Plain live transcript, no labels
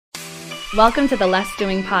Welcome to the Less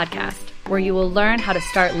Doing podcast, where you will learn how to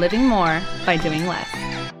start living more by doing less.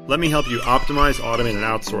 Let me help you optimize, automate, and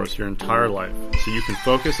outsource your entire life so you can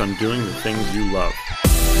focus on doing the things you love.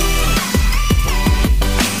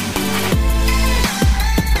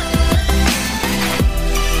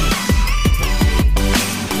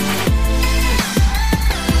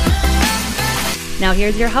 Now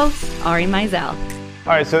here's your host, Ari Meisel.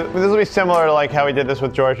 All right, so this will be similar to like how we did this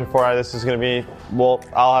with George before. This is going to be,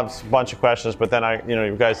 I'll have a bunch of questions, but then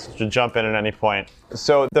you guys should jump in at any point.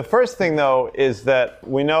 So the first thing though is that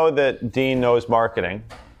we know that Dean knows marketing,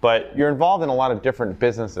 but you're involved in a lot of different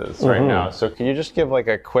businesses right now. So can you just give like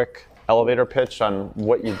a quick elevator pitch on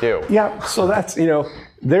what you do? Yeah, so that's,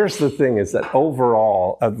 there's the thing is that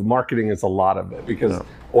overall, marketing is a lot of it because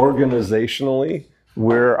organizationally,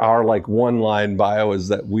 our like one line bio is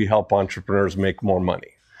that we help entrepreneurs make more money.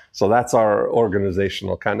 So that's our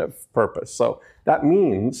organizational kind of purpose. So that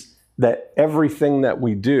means that everything that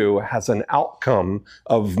we do has an outcome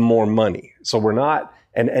of more money. So we're not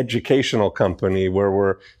an educational company where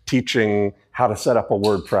we're teaching how to set up a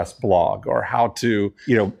WordPress blog or how to,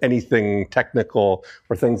 anything technical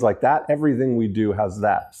or things like that. Everything we do has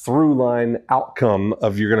that through line outcome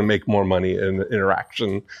of you're going to make more money in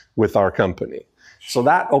interaction with our company. So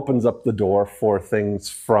that opens up the door for things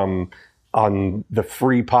from on the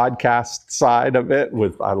free podcast side of it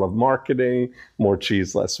with I Love Marketing, More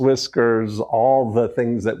Cheese, Less Whiskers, all the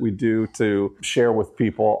things that we do to share with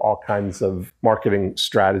people all kinds of marketing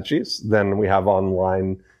strategies. Then we have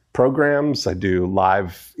online programs. I do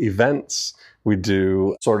live events. We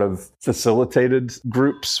do sort of facilitated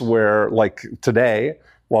groups where like today,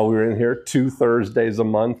 while we were in here, 2 Thursdays a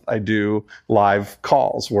month, I do live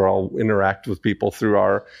calls where I'll interact with people through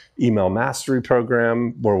our email mastery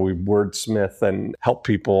program where we wordsmith and help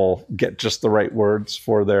people get just the right words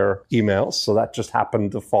for their emails. So that just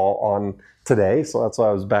happened to fall on today. So that's why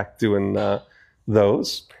I was back doing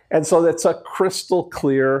those. And so that's a crystal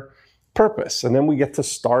clear purpose. And then we get to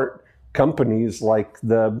start companies like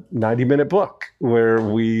the 90-minute book where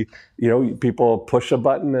we, people push a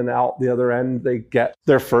button and out the other end, they get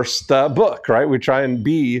their first book, right? We try and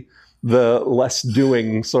be the less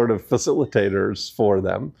doing sort of facilitators for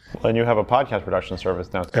them. And you have a podcast production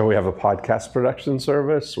service now. And we have a podcast production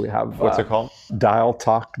service. We have... What's it called? Dial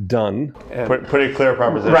Talk Done. Pretty clear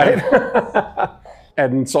proposition. Right.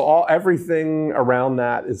 And so everything around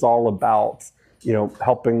that is all about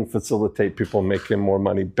helping facilitate people making more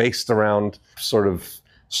money based around sort of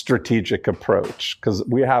strategic approach. Because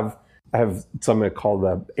I have something called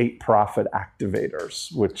the 8 profit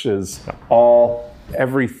activators, which is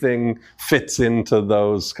everything fits into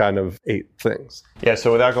those kind of 8 things. Yeah,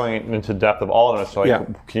 so without going into depth of all of them, so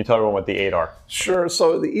can you tell everyone what the 8 are? Sure.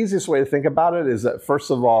 So the easiest way to think about it is that, first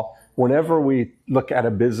of all, whenever we look at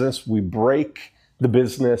a business, we break the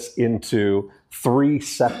business into 3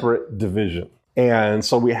 separate divisions. And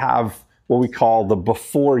so we have what we call the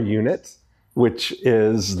before unit, which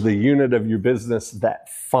is the unit of your business that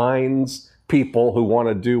finds people who want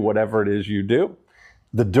to do whatever it is you do.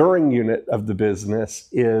 The during unit of the business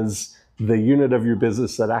is the unit of your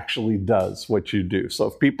business that actually does what you do. So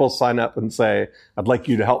if people sign up and say, I'd like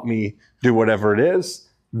you to help me do whatever it is,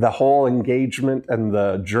 the whole engagement and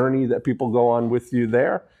the journey that people go on with you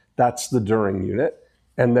there, that's the during unit.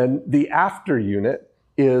 And then the after unit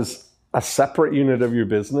is a separate unit of your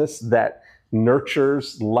business that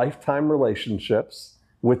nurtures lifetime relationships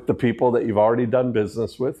with the people that you've already done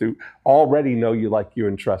business with, who already know you, like you,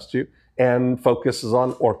 and trust you, and focuses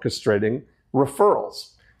on orchestrating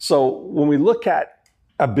referrals. So when we look at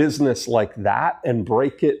a business like that and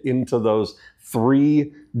break it into those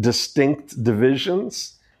 3 distinct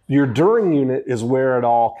divisions, your during unit is where it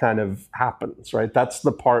all kind of happens, right? That's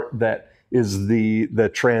the part that is the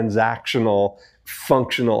transactional,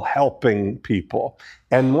 functional, helping people.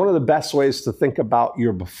 And one of the best ways to think about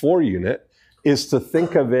your before unit is to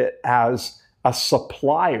think of it as a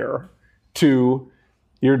supplier to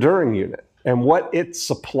your during unit. And what it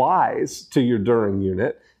supplies to your during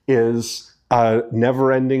unit is a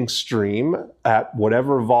never-ending stream at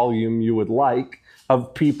whatever volume you would like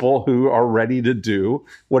of people who are ready to do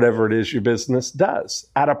whatever it is your business does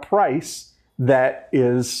at a price that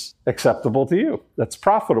is acceptable to you, that's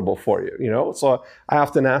profitable for you, So I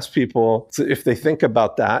often ask people, if they think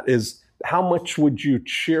about that, is how much would you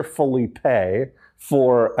cheerfully pay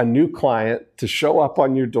for a new client to show up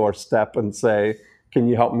on your doorstep and say, can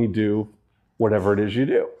you help me do whatever it is you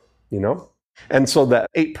do, And so the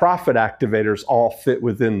 8 profit activators all fit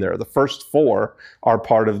within there. The first 4 are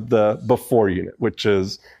part of the before unit, which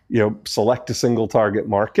is, select a single target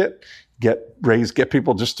market, get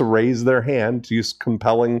people just to raise their hand, to use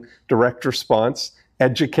compelling direct response,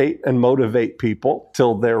 educate and motivate people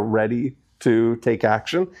till they're ready to take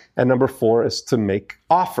action. And number 4 is to make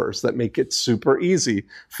offers that make it super easy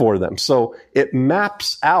for them. So it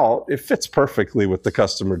maps out, it fits perfectly with the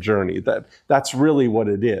customer journey. That's really what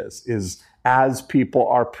it is as people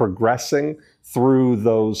are progressing through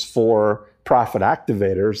those 4 profit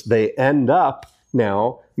activators, they end up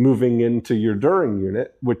now moving into your during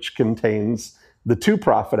unit, which contains the 2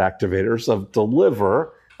 profit activators of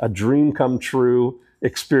deliver a dream come true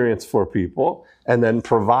experience for people, and then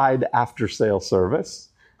provide after sale service.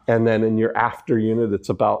 And then in your after unit, it's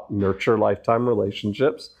about nurture lifetime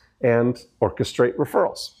relationships and orchestrate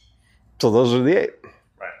referrals. So those are the 8.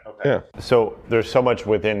 Right. Okay. Yeah. So there's so much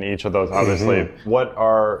within each of those, obviously. What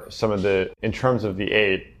are some of in terms of the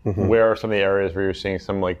 8, where are some of the areas where you're seeing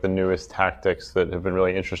some like the newest tactics that have been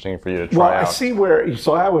really interesting for you to try out? I see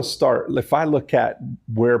so I would start, if I look at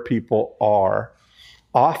where people are,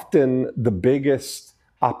 often the biggest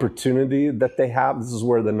opportunity that they have, this is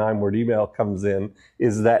where the 9-word email comes in,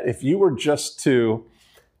 is that if you were just to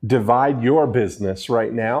divide your business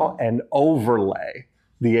right now and overlay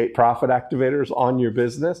the 8 profit activators on your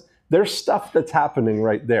business, there's stuff that's happening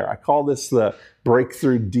right there. I call this the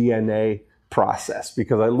breakthrough DNA process,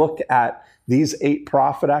 because I look at these 8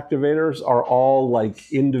 profit activators are all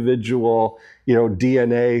like individual,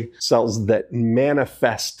 DNA cells that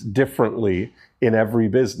manifest differently in every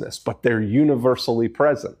business, but they're universally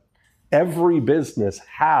present. Every business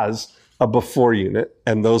has a before unit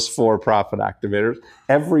and those 4 profit activators.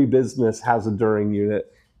 Every business has a during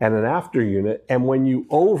unit and an after unit. And when you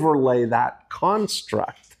overlay that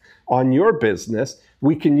construct on your business,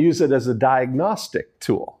 we can use it as a diagnostic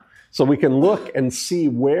tool. So we can look and see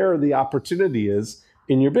where the opportunity is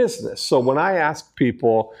in your business. So when I ask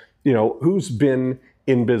people, who's been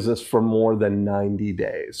in business for more than 90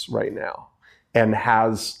 days right now, and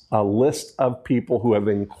has a list of people who have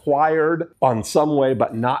inquired on some way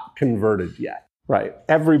but not converted yet, right?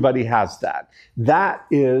 Everybody has that. That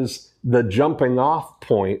is the jumping off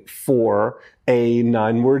point for a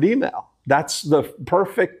 9-word email. That's the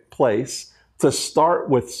perfect place to start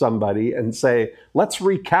with somebody and say, let's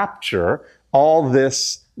recapture all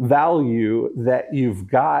this value that you've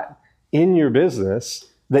got in your business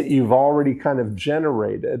that you've already kind of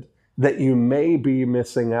generated that you may be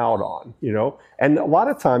missing out on, And a lot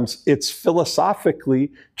of times it's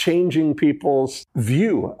philosophically changing people's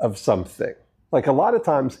view of something. Like a lot of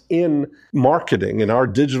times in marketing, in our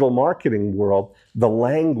digital marketing world, the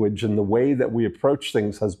language and the way that we approach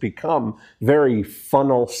things has become very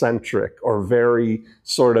funnel-centric or very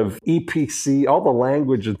sort of EPC, all the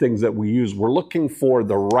language and things that we use. We're looking for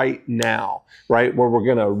the right now, right? Where we're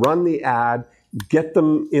going to run the ad, get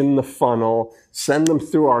them in the funnel, send them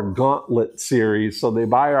through our gauntlet series so they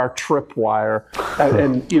buy our tripwire,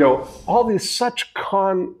 and all these such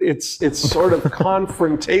it's sort of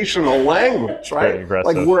confrontational language, right?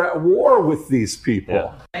 Like we're at war with these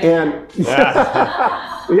people. And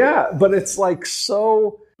yeah, but it's like,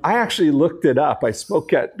 so I actually looked it up. I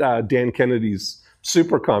spoke at Dan Kennedy's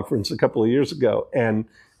super conference a couple of years ago, and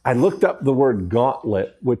I looked up the word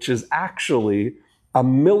gauntlet, which is actually a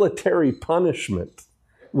military punishment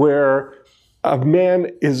where a man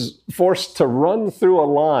is forced to run through a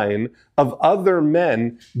line of other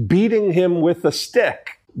men beating him with a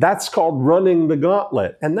stick. That's called running the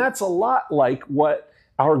gauntlet. And that's a lot like what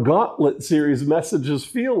our gauntlet series messages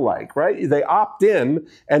feel like, right? They opt in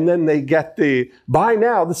and then they get the, buy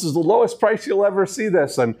now, this is the lowest price you'll ever see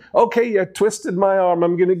this. And okay, you twisted my arm,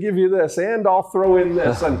 I'm gonna give you this, and I'll throw in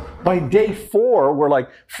this. And by day 4, we're like,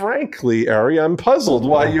 frankly, Ari, I'm puzzled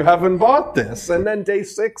why you haven't bought this. And then day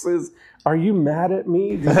 6 is, are you mad at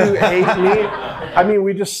me? Do you hate me? I mean,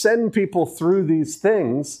 we just send people through these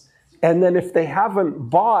things. And then if they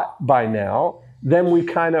haven't bought by now, then we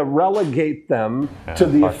kind of relegate them to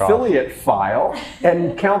the affiliate file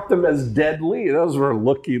and count them as dead leads. Those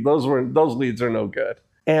leads are no good.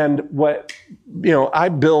 And what I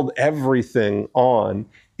build everything on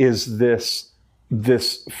is this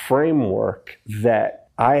framework that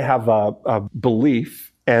I have a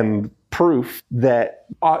belief and proof that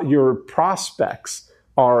your prospects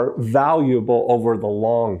are valuable over the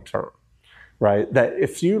long term, right? That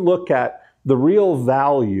if you look at the real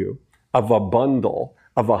value of a bundle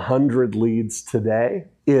of 100 leads today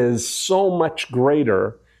is so much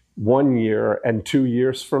greater 1 year and 2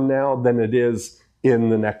 years from now than it is in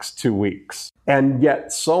the next 2 weeks. And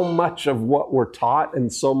yet so much of what we're taught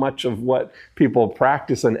and so much of what people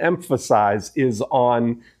practice and emphasize is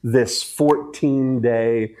on this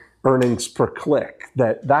 14-day earnings per click,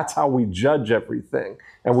 that's how we judge everything.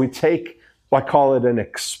 And we take, I call it an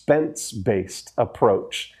expense-based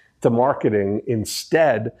approach to marketing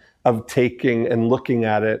instead of taking and looking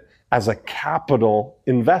at it as a capital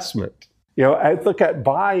investment. I look at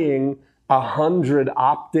buying 100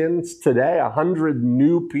 opt-ins today, 100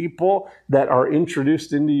 new people that are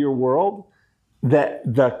introduced into your world, that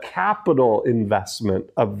the capital investment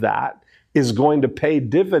of that is going to pay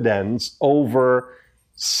dividends over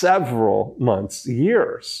several months,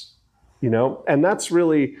 years, and that's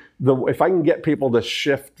really if I can get people to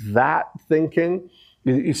shift that thinking,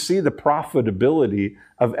 you see the profitability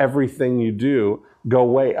of everything you do go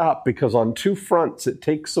way up, because on two fronts, it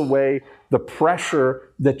takes away the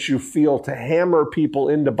pressure that you feel to hammer people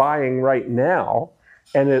into buying right now.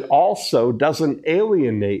 And it also doesn't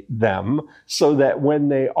alienate them, so that when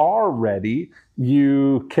they are ready,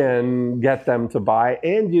 you can get them to buy,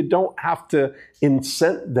 and you don't have to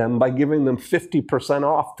incent them by giving them 50%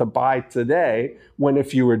 off to buy today, when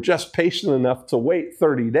if you were just patient enough to wait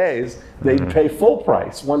 30 days, they'd pay full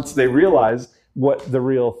price once they realize what the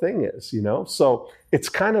real thing is, So it's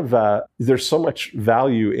kind of there's so much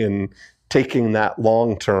value in taking that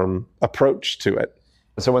long-term approach to it.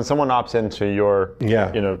 So when someone opts into your,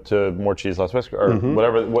 to more cheese, less whisker, or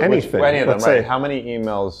whatever, anything, any of them, right? How many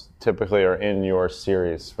emails typically are in your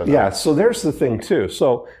series for them? Yeah, so there's the thing too.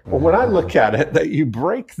 So when I look at it, that you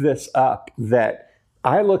break this up, that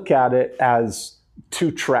I look at it as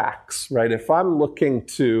two tracks, right? If I'm looking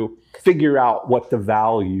to figure out what the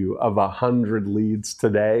value of 100 leads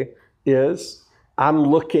today is, I'm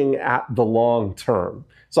looking at the long term.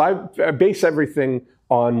 So I base everything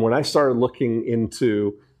on when I started looking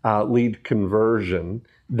into lead conversion,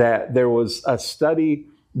 that there was a study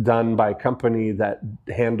done by a company that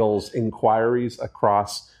handles inquiries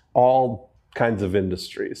across all kinds of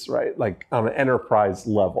industries, right? Like on an enterprise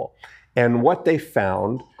level. And what they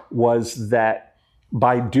found was that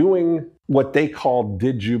by doing what they called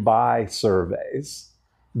 "did you buy" surveys,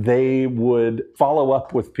 they would follow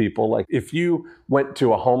up with people. Like if you went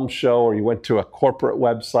to a home show, or you went to a corporate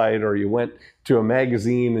website, or you went to a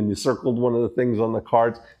magazine and you circled one of the things on the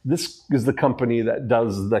cards, this is the company that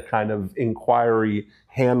does the kind of inquiry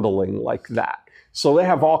handling like that. So they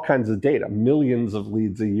have all kinds of data, millions of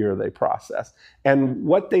leads a year they process. And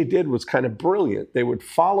what they did was kind of brilliant. They would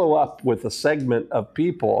follow up with a segment of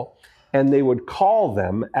people, and they would call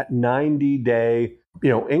them at 90-day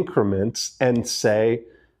increments and say,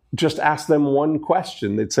 just ask them one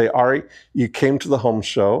question. They'd say, Ari, you came to the home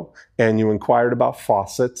show and you inquired about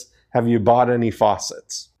faucets. Have you bought any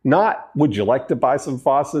faucets? Not, would you like to buy some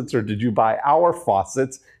faucets, or did you buy our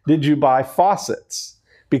faucets? Did you buy faucets?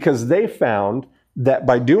 Because they found that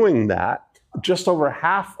by doing that, just over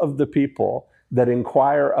half of the people that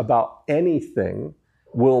inquire about anything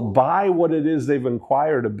will buy what it is they've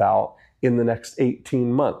inquired about in the next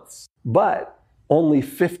 18 months. But only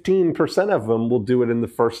 15% of them will do it in the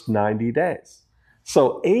first 90 days.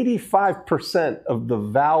 So 85% of the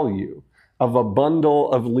value of a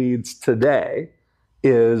bundle of leads today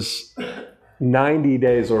is 90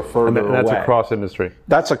 days or further away. And that's across industry.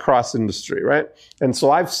 That's across industry, right? And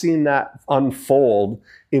so I've seen that unfold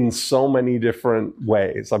in so many different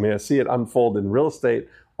ways. I mean, I see it unfold in real estate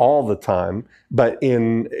all the time, but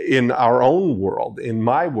in our own world, in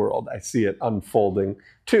my world, I see it unfolding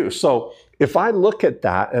too. So if I look at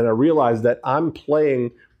that and I realize that I'm playing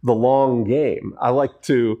the long game, I like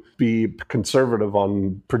to be conservative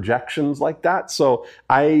on projections like that. So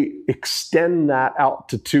I extend that out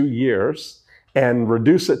to 2 years and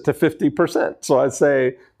reduce it to 50%. So I'd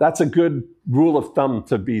say that's a good rule of thumb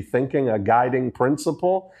to be thinking. A guiding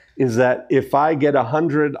principle is that if I get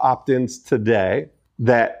 100 opt-ins today,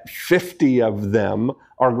 that 50 of them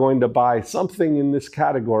are going to buy something in this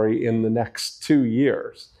category in the next 2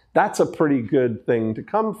 years. That's a pretty good thing to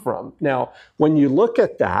come from. Now, when you look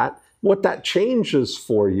at that, what that changes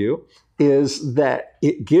for you is that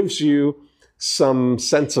it gives you some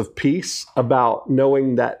sense of peace about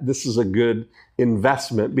knowing that this is a good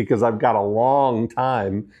investment, because I've got a long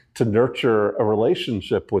time to nurture a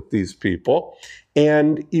relationship with these people.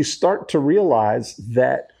 And you start to realize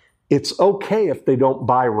that it's okay if they don't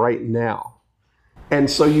buy right now. And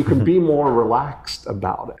so you can be more relaxed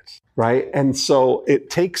about it, right? And so it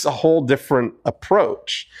takes a whole different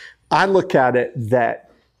approach. I look at it that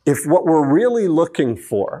if what we're really looking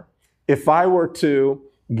for, if I were to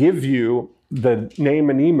give you the name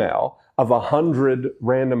and email of 100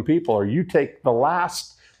 random people, or you take the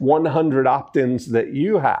last 100 opt-ins that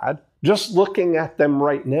you had, just looking at them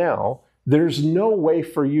right now, there's no way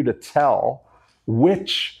for you to tell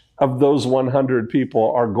which of those 100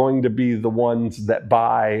 people are going to be the ones that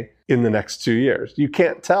buy in the next 2 years? You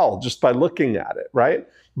can't tell just by looking at it, right?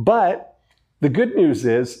 But the good news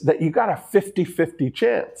is that you got a 50-50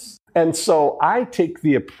 chance. And so I take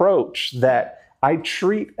the approach that I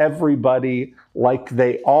treat everybody like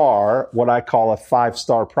they are what I call a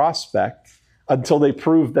 5-star prospect until they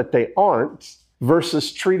prove that they aren't,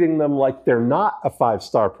 versus treating them like they're not a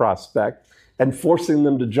 5-star prospect and forcing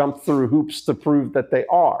them to jump through hoops to prove that they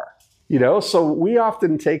are. So we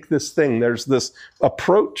often take this thing, there's this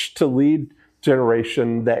approach to lead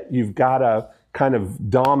generation that you've got to kind of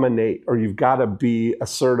dominate, or you've got to be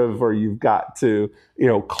assertive, or you've got to,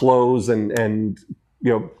 close and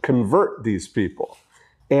convert these people.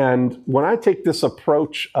 And when I take this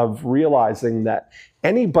approach of realizing that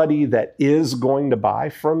anybody that is going to buy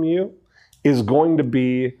from you is going to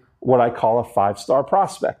be what I call a 5-star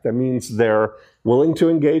prospect. That means they're willing to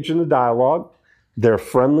engage in a dialogue, they're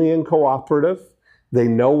friendly and cooperative, they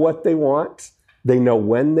know what they want, they know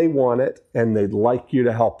when they want it, and they'd like you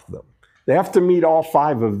to help them. They have to meet all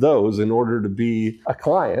 5 of those in order to be a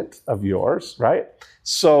client of yours, right?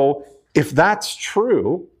 So if that's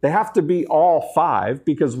true, they have to be all 5,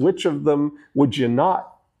 because which of them would you not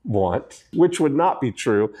want? Which would not be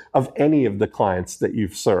true of any of the clients that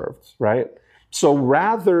you've served, right? So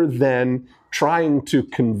rather than trying to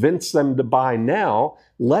convince them to buy now,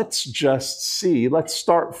 let's just see, let's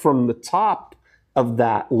start from the top of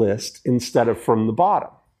that list instead of from the bottom.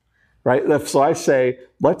 Right? So I say,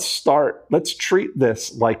 let's treat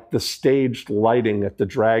this like the staged lighting at the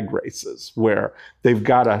drag races, where they've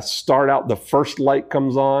got to start out, the first light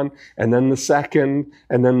comes on, and then the second,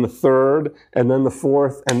 and then the third, and then the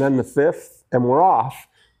fourth, and then the fifth, and we're off,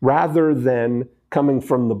 rather than coming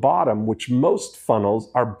from the bottom, which most funnels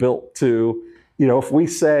are built to, if we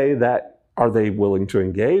say that, are they willing to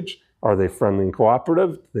engage? Are they friendly and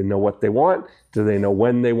cooperative? Do they know what they want? Do they know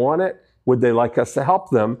when they want it? Would they like us to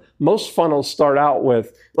help them? Most funnels start out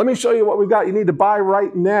with, let me show you what we've got. You need to buy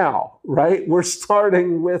right now, right? We're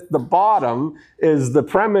starting with the bottom, is the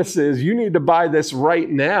premise is you need to buy this right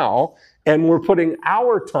now. And we're putting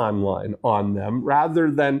our timeline on them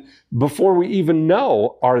rather than before we even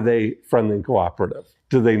know, are they friendly and cooperative?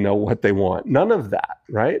 Do they know what they want? None of that,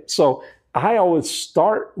 right? So I always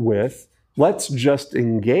start with, let's just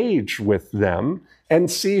engage with them and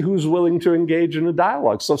see who's willing to engage in a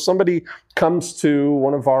dialogue. So if somebody comes to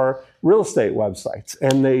one of our real estate websites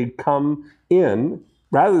and they come in,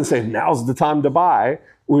 rather than say, now's the time to buy,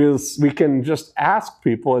 we can just ask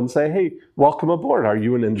people and say, hey, welcome aboard. Are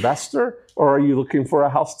you an investor, or are you looking for a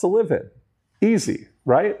house to live in? Easy,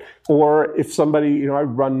 right? Or if somebody, I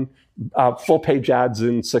run full page ads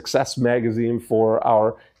in Success Magazine for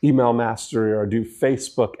our email mastery, or do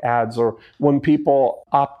Facebook ads, or when people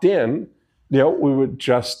opt in, we would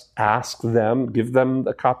just ask them, give them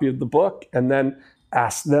a copy of the book, and then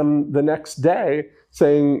ask them the next day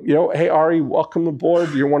saying, hey, Ari, welcome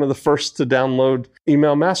aboard. You're one of the first to download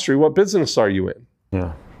Email Mastery. What business are you in?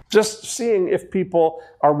 Yeah. Just seeing if people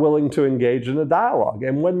are willing to engage in a dialogue.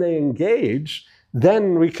 And when they engage,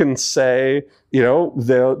 then we can say,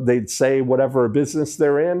 they'd say whatever business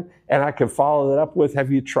they're in, and I can follow that up with,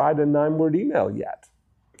 have you tried a 9-word email yet?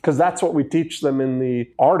 Because that's what we teach them in the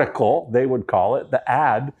article, they would call it, the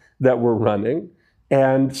ad that we're running.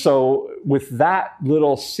 And so with that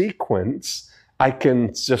little sequence, I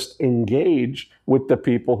can just engage with the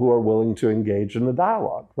people who are willing to engage in the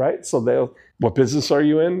dialogue, right? So what business are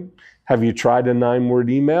you in? Have you tried a 9-word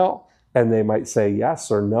email? And they might say yes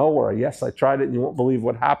or no, or yes, I tried it and you won't believe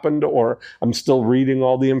what happened, or I'm still reading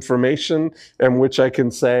all the information, in which I can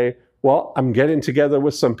say, well, I'm getting together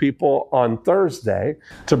with some people on Thursday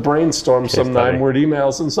to brainstorm some 9-word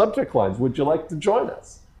emails and subject lines. Would you like to join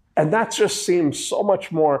us? And that just seems so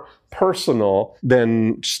much more personal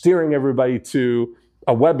than steering everybody to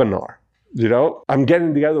a webinar. I'm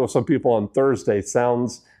getting together with some people on Thursday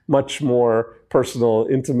sounds much more personal,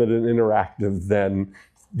 intimate, and interactive than,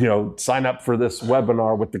 sign up for this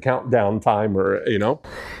webinar with the countdown timer,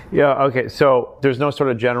 Yeah, okay. So there's no sort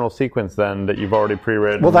of general sequence then that you've already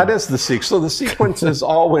pre-written? Well, that is the sequence. So the sequence is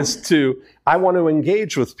always I want to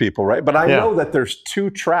engage with people, right? But I know that there's 2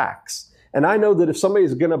 tracks. And I know that if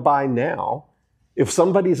somebody's going to buy now, if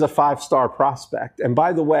somebody's a 5-star prospect, and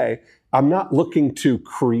by the way, I'm not looking to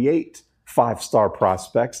create 5-star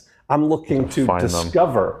prospects. I'm looking to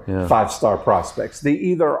discover 5-star prospects. They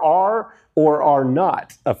either are or are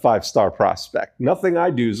not a 5-star prospect. Nothing I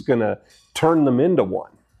do is going to turn them into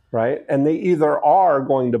one, right? And they either are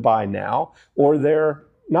going to buy now or they're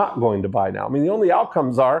not going to buy now. I mean, the only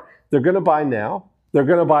outcomes are they're going to buy now, they're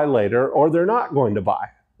going to buy later, or they're not going to buy.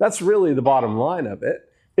 That's really the bottom line of it.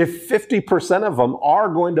 If 50% of them are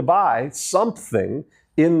going to buy something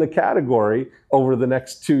in the category over the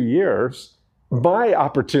next 2 years, my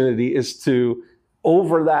opportunity is to,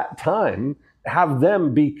 over that time, have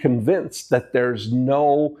them be convinced that there's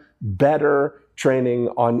no better training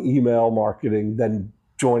on email marketing than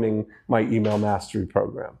joining my email mastery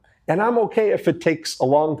program. And I'm okay if it takes a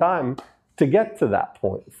long time to get to that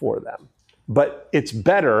point for them. But it's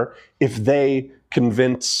better if they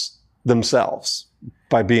convince themselves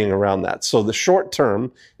by being around that. So the short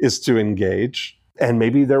term is to engage, and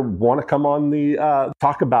maybe they want to come on the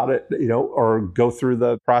talk about it, or go through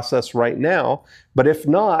the process right now. But if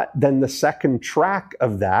not, then the second track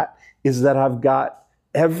of that is that I've got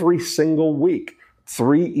every single week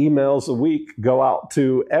 3 emails a week go out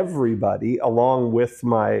to everybody, along with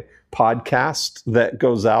my podcast that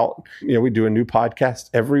goes out. We do a new podcast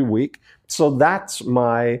every week. So that's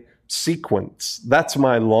my sequence. That's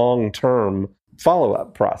my long-term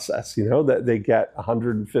follow-up process, that they get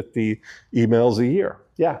 150 emails a year.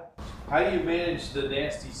 Yeah. How do you manage the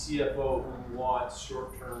nasty CFO who wants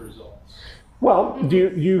short-term results? Well,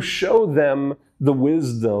 you show them the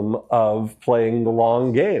wisdom of playing the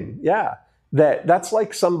long game. Yeah. That's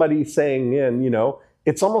like somebody saying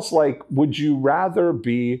it's almost like, would you rather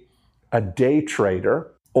be a day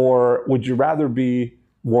trader or would you rather be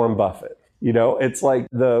Warren Buffett? It's like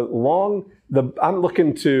I'm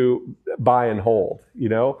looking to buy and hold,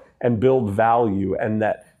 and build value. And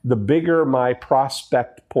that the bigger my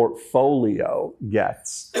prospect portfolio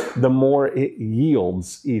gets, the more it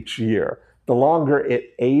yields each year. The longer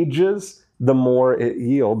it ages, the more it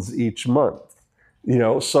yields each month.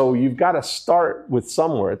 So you've got to start with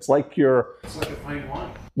somewhere. It's like a fine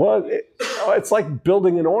wine. Well, it's like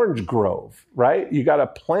building an orange grove, right? You got to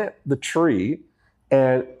plant the tree,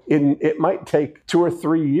 and it might take 2 or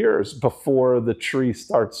 3 years before the tree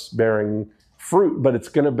starts bearing fruit, but it's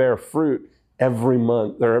going to bear fruit every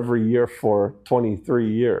month or every year for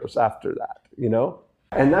 23 years after that,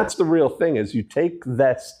 And that's the real thing, is you take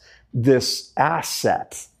this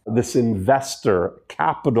asset, this investor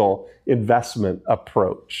capital investment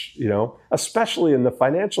approach, especially in the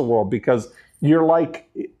financial world, because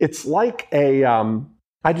it's like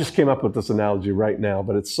I just came up with this analogy right now,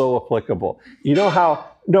 but it's so applicable.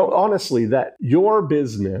 Honestly, that your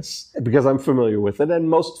business, because I'm familiar with it, and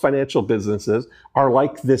most financial businesses are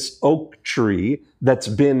like this oak tree that's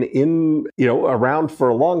been around for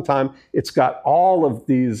a long time. It's got all of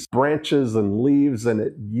these branches and leaves, and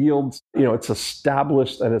it yields, it's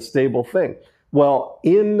established and a stable thing. Well,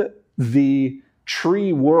 in the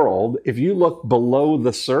tree world, if you look below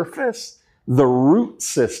the surface, the root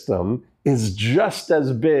system is just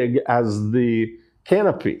as big as the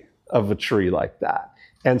canopy of a tree like that.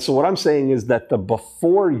 And so what I'm saying is that the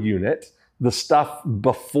before unit, the stuff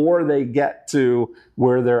before they get to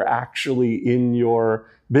where they're actually in your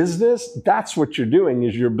business, that's what you're doing,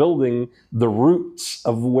 is you're building the roots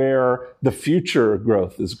of where the future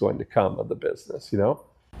growth is going to come of the business,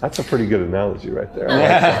 That's a pretty good analogy right there.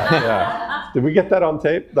 Yeah. Did we get that on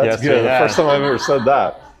tape? That's good. The first time I've ever said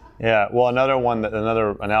that. Yeah, well,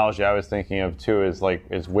 another analogy I was thinking of too is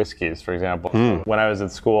whiskeys, for example. When I was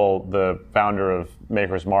at school, the founder of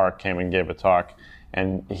Maker's Mark came and gave a talk,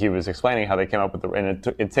 and he was explaining how they came up with and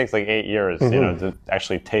it takes 8 years, to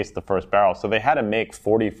actually taste the first barrel. So they had to make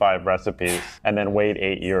 45 recipes and then wait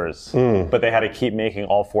 8 years. But they had to keep making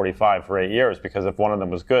all 45 for 8 years, because if one of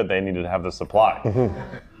them was good, they needed to have the supply.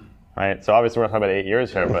 Right? So obviously we're talking about 8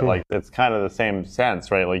 years here, but it's kind of the same sense,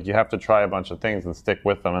 right? You have to try a bunch of things and stick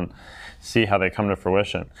with them and see how they come to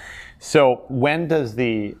fruition. So when does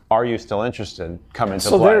the "are you still interested" come into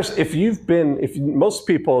play? So if most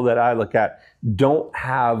people that I look at don't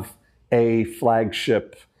have a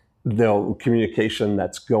flagship communication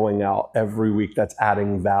that's going out every week that's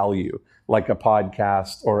adding value, like a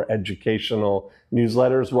podcast or educational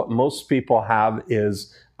newsletters. What most people have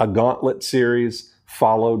is a gauntlet series,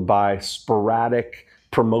 followed by sporadic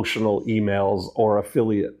promotional emails or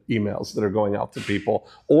affiliate emails that are going out to people,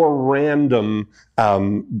 or random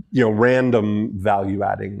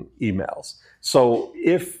value-adding emails. So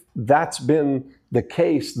if that's been the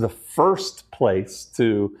case, the first place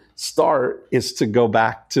to start is to go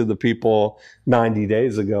back to the people 90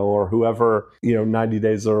 days ago, or whoever, 90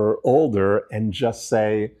 days or older, and just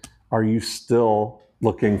say, are you still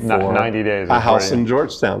looking for 90 days a house in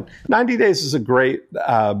Georgetown? 90 days is a great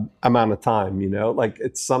amount of time,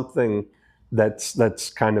 it's something that's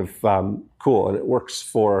kind of cool, and it works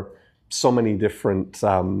for so many different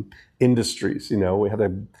industries.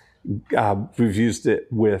 We've used it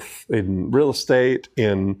in real estate,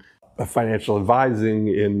 in financial advising,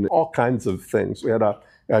 in all kinds of things. We had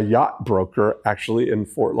a yacht broker actually in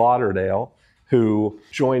Fort Lauderdale who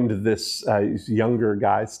joined this younger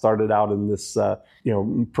guy, started out in this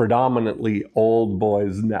predominantly old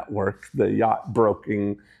boys network, the yacht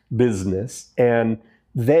broking business, and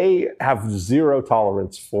they have zero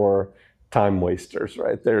tolerance for time wasters,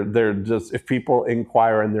 right? They're just, if people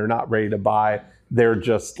inquire and they're not ready to buy, they're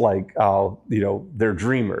just like, they're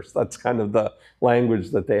dreamers. That's kind of the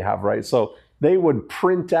language that they have, right? So they would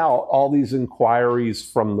print out all these inquiries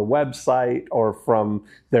from the website or from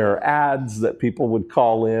their ads that people would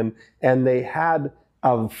call in, and they had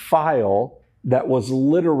a file that was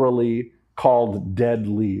literally called dead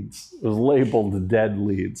leads. It was labeled dead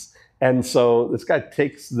leads. And so this guy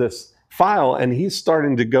takes this file and he's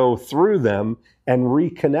starting to go through them and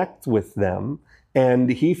reconnect with them. And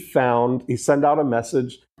he sent out a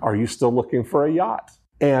message, "Are you still looking for a yacht?"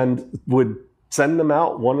 And would send them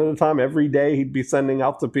out one at a time. Every day he'd be sending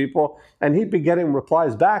out to people and he'd be getting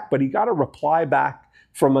replies back. But he got a reply back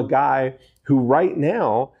from a guy who right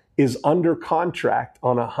now is under contract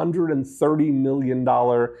on a $130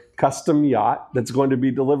 million custom yacht that's going to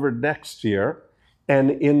be delivered next year.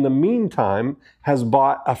 And in the meantime, has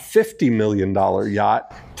bought a $50 million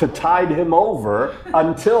yacht to tide him over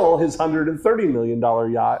until his $130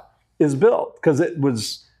 million yacht is built. Because it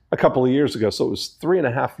was a couple of years ago, so it was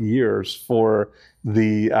 3.5 years for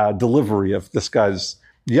the delivery of this guy's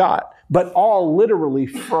yacht, but all literally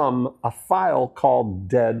from a file called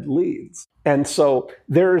dead leads. And so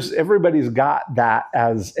everybody's got that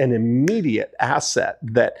as an immediate asset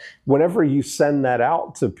that whenever you send that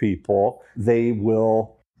out to people, they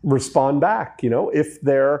will respond back,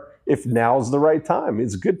 if now's the right time.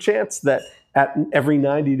 It's a good chance that at every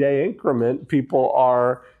 90-day increment, people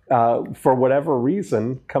are, for whatever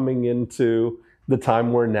reason, coming into the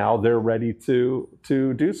time where now they're ready to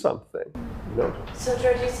do something. So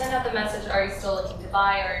George, you send out the message, "Are you still looking to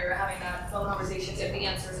buy?" or you're having that phone conversation. If the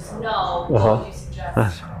answer is no, what would you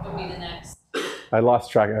suggest would be the next? I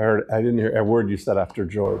lost track. I didn't hear a word you said after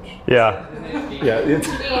George. Yeah. Yeah. It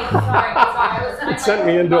sent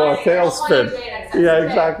me into a tailspin. Yeah,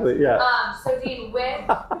 exactly. Yeah. So Dean, I'm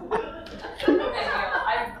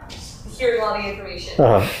hearing all the information.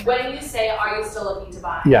 When you say, "Are you still looking to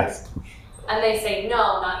buy?" Yes. And they say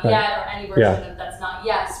no, not yet, or any version of that's not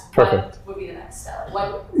yes, perfect. What would be the next step?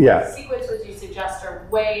 What sequence would you suggest or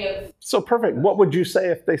way of... So perfect. What would you say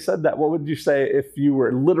if they said that? What would you say if you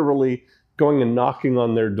were literally going and knocking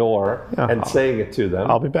on their door and saying it to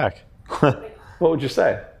them? I'll be back. What would you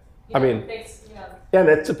say? And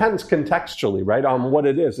it depends contextually, right, on what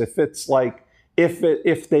it is. If it's like,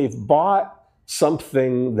 if they've bought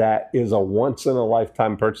something that is a once in a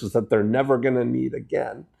lifetime purchase that they're never going to need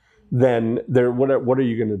again, then what are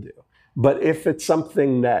you going to do? But if it's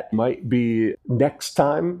something that might be next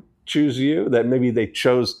time choose you, that maybe they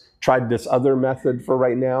tried this other method for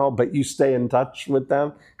right now, but you stay in touch with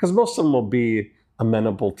them, because most of them will be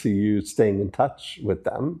amenable to you staying in touch with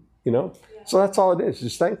them, So that's all it is.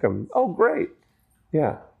 Just thank them. Oh, great.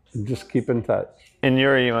 Yeah. Just keep in touch. In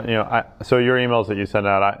your email, so your emails that you send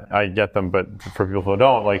out, I get them, but for people who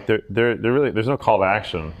don't, like, they're really, there's no call to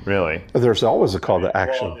action, really. There's always a call to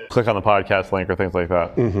action. Click on the podcast link or things like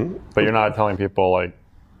that. Mm-hmm. But you're not telling people, like,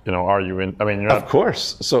 are you in? I mean, you're not. Of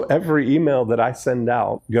course. So every email that I send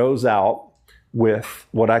out goes out with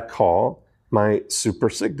what I call my super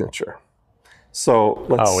signature. So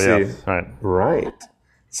let's see. Yes. Right.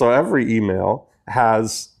 So every email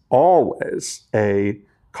has always a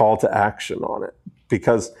call to action on it,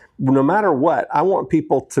 because no matter what, I want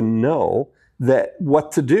people to know that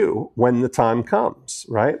what to do when the time comes,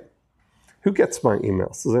 right? Who gets my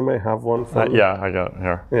emails? Does anybody have one? Yeah, I got it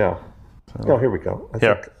here. Yeah. Oh, here we go.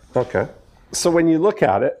 Okay. So when you look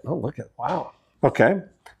at it, wow. Okay.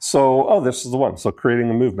 So, this is the one. So creating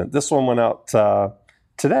a movement. This one went out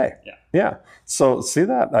today. Yeah. So see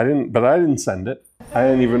that? I didn't send it. I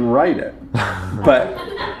didn't even write it. But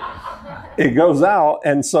it goes out.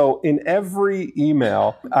 And so in every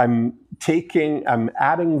email, I'm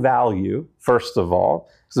adding value, first of all,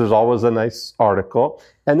 because there's always a nice article.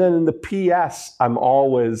 And then in the PS, I'm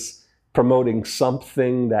always promoting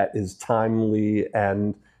something that is timely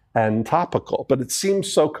and topical. But it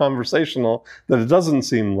seems so conversational that it doesn't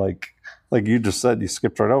seem like you just said, you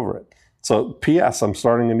skipped right over it. So PS, I'm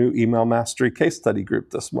starting a new email mastery case study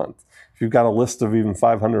group this month. If you've got a list of even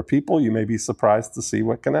 500 people, you may be surprised to see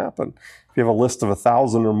what can happen. If you have a list of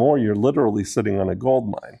 1,000 or more, you're literally sitting on a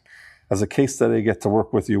gold mine. As a case study, I get to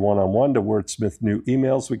work with you one-on-one to wordsmith new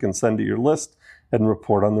emails we can send to your list and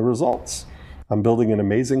report on the results. I'm building an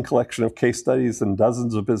amazing collection of case studies in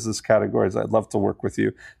dozens of business categories. I'd love to work with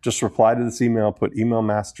you. Just reply to this email, put email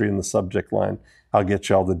mastery in the subject line. I'll get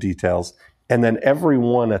you all the details. And then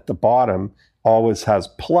everyone at the bottom always has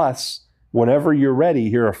plus. Whenever you're ready,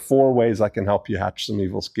 here are 4 ways I can help you hatch some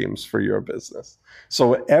evil schemes for your business.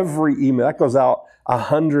 So every email, that goes out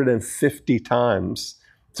 150 times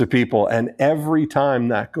to people. And every time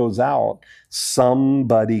that goes out,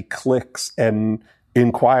 somebody clicks and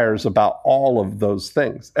inquires about all of those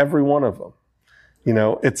things, every one of them. You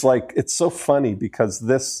know, it's like, it's so funny because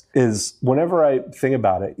this is, whenever I think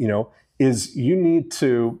about it, you know, is you need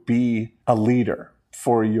to be a leader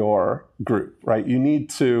for your group, right? You need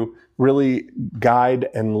to really guide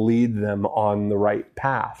and lead them on the right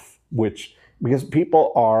path, because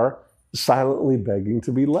people are silently begging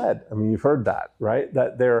to be led. I mean, you've heard that, right?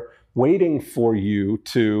 That they're waiting for you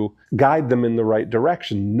to guide them in the right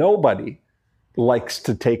direction. Nobody likes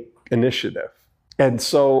to take initiative. And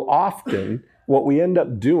so often what we end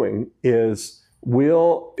up doing is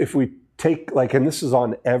if we take, like, and this is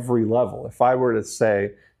on every level. If I were to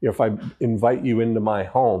say, you know, if I invite you into my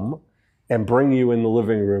home and bring you in the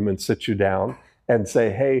living room and sit you down and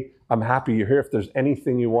say, hey, I'm happy you're here. If there's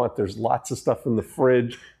anything you want, there's lots of stuff in the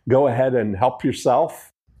fridge. Go ahead and help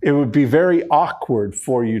yourself. It would be very awkward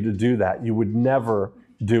for you to do that. You would never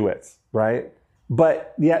do it, right?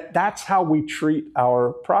 But yet that's how we treat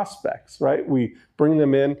our prospects, right? We bring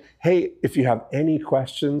them in. Hey, if you have any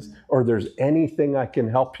questions or there's anything I can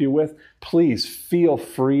help you with, please feel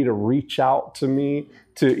free to reach out to me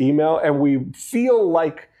to email. And we feel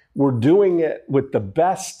like we're doing it with the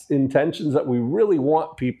best intentions, that we really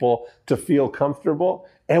want people to feel comfortable.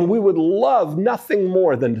 And we would love nothing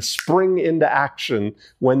more than to spring into action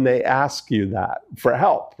when they ask you that for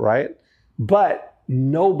help, right? But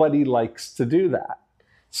nobody likes to do that.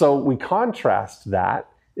 So we contrast that.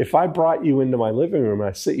 If I brought you into my living room and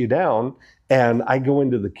I sit you down and I go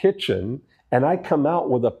into the kitchen and I come out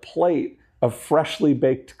with a plate of freshly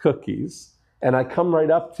baked cookies, and I come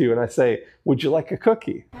right up to you and I say, would you like a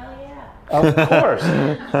cookie? Hell yeah. Of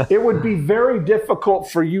course. It would be very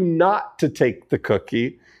difficult for you not to take the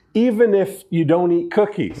cookie, even if you don't eat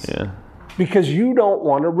cookies. Yeah. Because you don't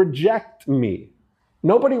want to reject me.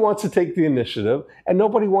 Nobody wants to take the initiative, and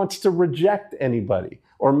nobody wants to reject anybody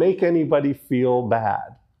or make anybody feel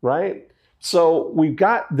bad, right? So we've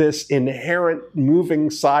got this inherent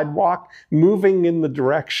moving sidewalk, moving in the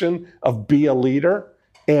direction of be a leader.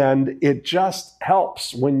 And it just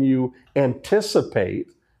helps when you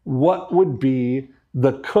anticipate what would be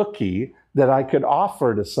the cookie that I could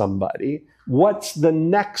offer to somebody. What's the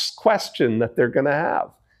next question that they're going to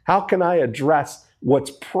have? How can I address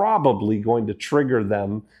what's probably going to trigger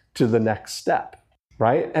them to the next step,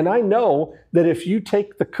 right? And I know that if you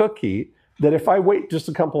take the cookie, that if I wait just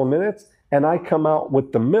a couple of minutes and I come out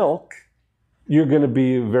with the milk, you're going to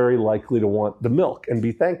be very likely to want the milk and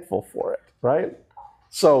be thankful for it, right?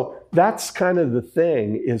 So that's kind of the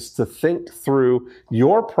thing, is to think through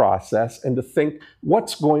your process and to think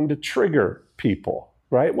what's going to trigger people,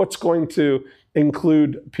 right? What's going to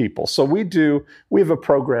include people. So we have a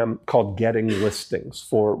program called Getting Listings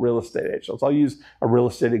for real estate agents. I'll use a real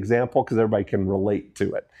estate example because everybody can relate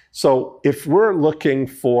to it. So if I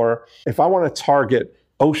want to target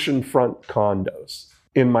oceanfront condos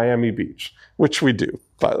in Miami Beach, which we do,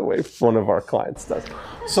 by the way, one of our clients does.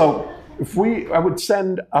 So I would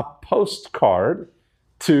send a postcard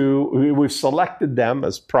we've selected them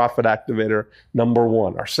as profit activator number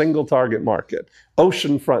 1, our single target market,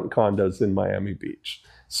 oceanfront condos in Miami Beach.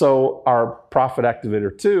 So our profit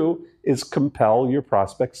activator 2 is compel your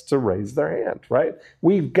prospects to raise their hand, right?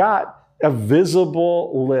 We've got a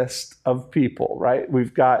visible list of people, right?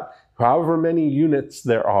 We've got however many units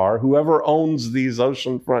there are, whoever owns these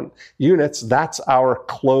oceanfront units, that's our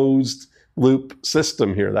closed loop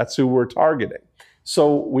system here. That's who we're targeting.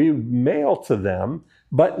 So we mail to them,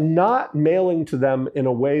 but not mailing to them in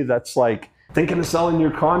a way that's like, thinking of selling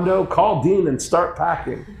your condo? Call Dean and start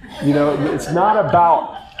packing. You know, it's not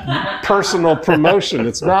about personal promotion.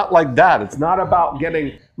 It's not like that. It's not about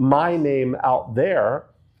getting my name out there,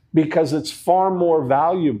 because it's far more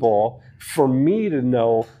valuable for me to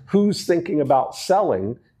know who's thinking about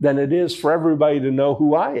selling than it is for everybody to know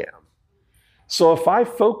who I am. So if I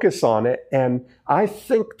focus on it and I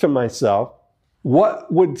think to myself,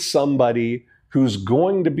 what would somebody who's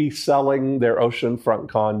going to be selling their oceanfront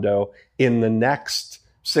condo in the next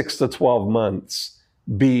 6 to 12 months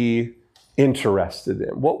be interested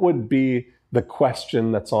in? What would be the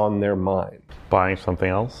question that's on their mind? Buying something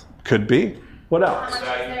else? Could be. What How else? much is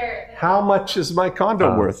there? How much is my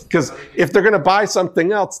condo worth? Because if they're going to buy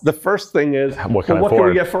something else, the first thing is, what can what can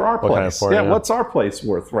we get for our What can I place? afford, yeah. What's our place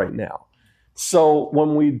worth right now? So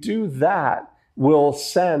when we do that, we'll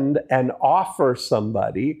send and offer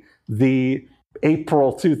somebody the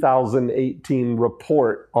April 2018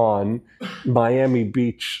 report on Miami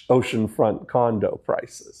Beach oceanfront condo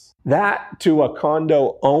prices. That, to a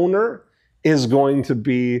condo owner, is going to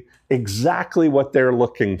be exactly what they're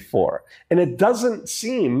looking for. And it doesn't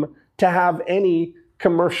seem to have any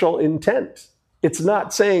commercial intent. It's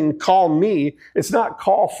not saying call me. It's not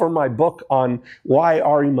call for my book on why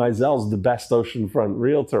Ari Meisel's the best oceanfront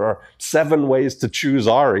realtor or 7 ways to choose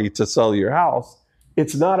Ari to sell your house.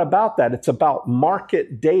 It's not about that. It's about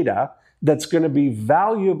market data that's going to be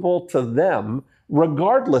valuable to them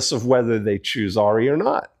regardless of whether they choose Ari or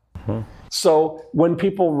not. Mm-hmm. So when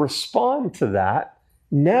people respond to that,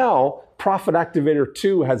 now Profit Activator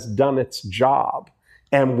 2 has done its job.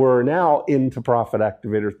 And we're now into Profit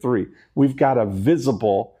Activator 3. We've got a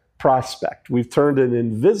visible prospect. We've turned an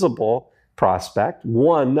invisible prospect,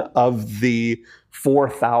 one of the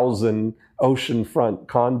 4,000 oceanfront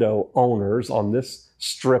condo owners on this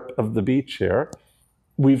strip of the beach here.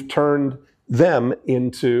 We've turned them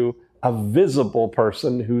into a visible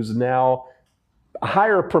person who's now a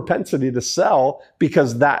higher propensity to sell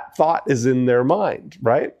because that thought is in their mind,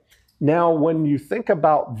 right? Now, when you think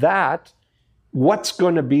about that, what's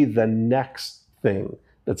going to be the next thing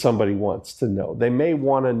that somebody wants to know? They may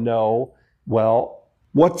want to know, well,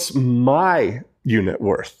 what's my unit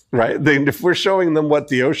worth, right? If we're showing them what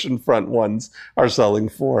the oceanfront ones are selling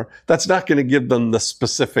for, that's not going to give them the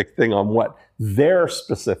specific thing on what their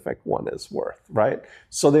specific one is worth, right?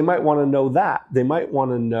 So they might want to know that. They might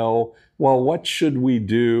want to know, well, what should we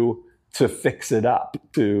do to fix it up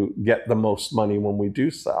to get the most money when we do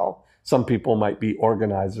sell? Some people might be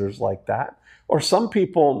organizers like that. Or some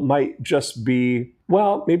people might just be,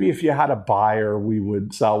 well, maybe if you had a buyer, we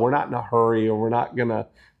would sell. We're not in a hurry or we're not going to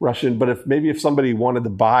rush in. But if somebody wanted to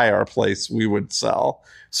buy our place, we would sell.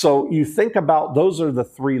 So you think about those are the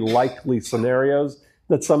 3 likely scenarios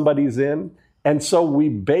that somebody's in. And so we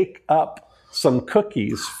bake up some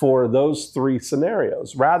cookies for those 3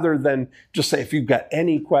 scenarios rather than just say, if you've got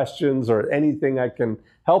any questions or anything I can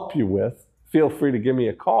help you with, feel free to give me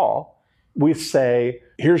a call. We say,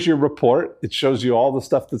 here's your report. It shows you all the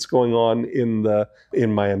stuff that's going on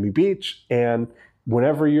in Miami Beach. And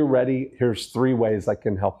whenever you're ready, here's 3 ways I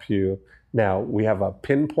can help you. Now, we have a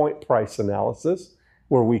pinpoint price analysis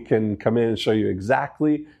where we can come in and show you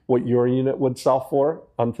exactly what your unit would sell for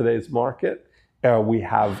on today's market. We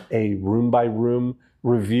have a room-by-room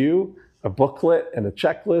review, a booklet, and a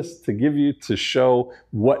checklist to give you to show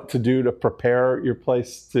what to do to prepare your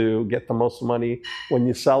place to get the most money when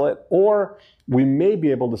you sell it. Or we may be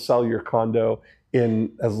able to sell your condo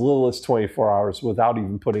in as little as 24 hours without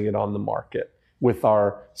even putting it on the market with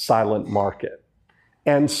our silent market.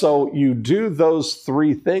 And so you do those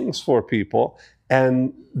 3 things for people,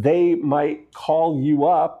 and they might call you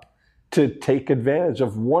up to take advantage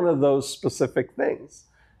of one of those specific things.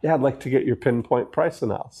 Yeah, I'd like to get your pinpoint price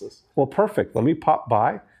analysis. Well, perfect. Let me pop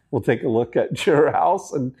by. We'll take a look at your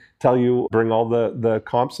house and tell you, bring all the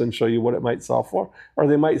comps and show you what it might sell for. Or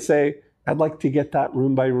they might say, I'd like to get that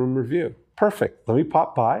room by room review. Perfect. Let me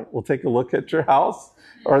pop by. We'll take a look at your house.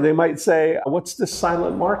 Or they might say, what's this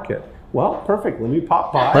silent market? Well, perfect. Let me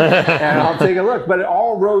pop by and I'll take a look. But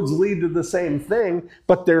all roads lead to the same thing.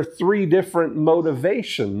 But there are 3 different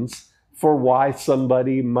motivations for why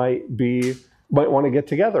somebody might want to get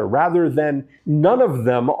together, rather than none of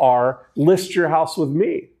them are list your house with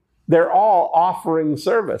me. They're all offering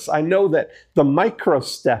service. I know that the micro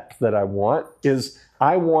step that I want is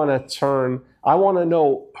I want to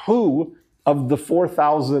know who of the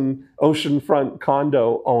 4,000 oceanfront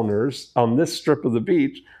condo owners on this strip of the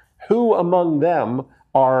beach, who among them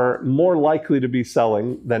are more likely to be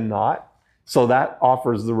selling than not. So that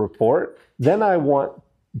offers the report. Then I want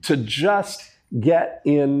to just get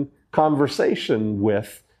in conversation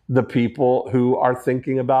with the people who are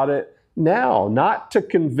thinking about it now, not to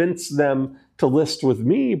convince them to list with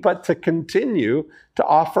me, but to continue to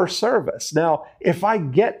offer service. Now, if I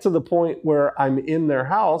get to the point where I'm in their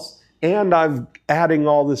house and I'm adding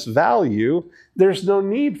all this value, there's no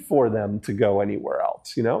need for them to go anywhere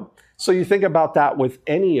else, So you think about that with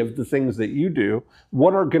any of the things that you do.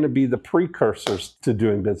 What are going to be the precursors to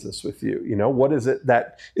doing business with you? What is it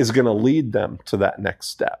that is going to lead them to that next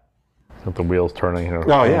step? With the wheels turning here.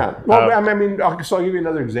 Oh, yeah. Well, so I'll give you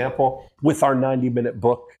another example. With our 90-minute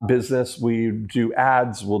book business, we do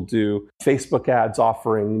ads. We'll do Facebook ads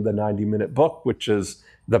offering the 90-minute book, which is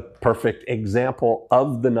the perfect example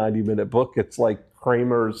of the 90-minute book. It's like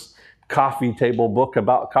Kramer's coffee table book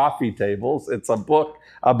about coffee tables. It's a book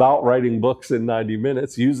about writing books in 90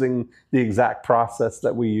 minutes using the exact process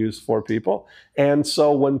that we use for people. And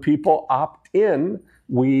so when people opt in,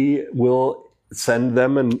 we will send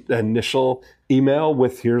them an initial email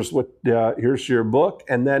with here's your book.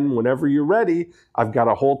 And then whenever you're ready, I've got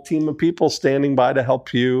a whole team of people standing by to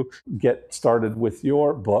help you get started with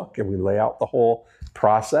your book. And we lay out the whole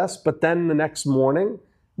process. But then the next morning,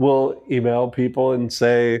 we'll email people and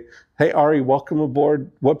say, hey, Ari, welcome aboard.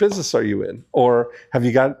 What business are you in? Or have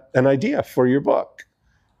you got an idea for your book?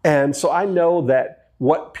 And so I know that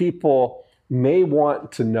what people may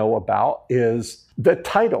want to know about is the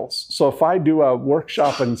titles. So if I do a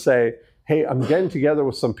workshop and say, hey, I'm getting together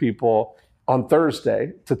with some people on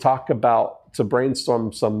Thursday to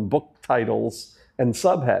brainstorm some book titles and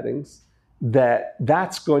subheadings,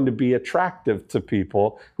 that's going to be attractive to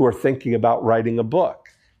people who are thinking about writing a book.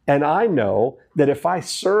 And I know that if I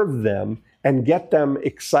serve them and get them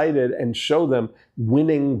excited and show them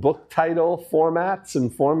winning book title formats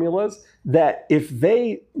and formulas, that if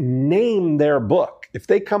they name their book, if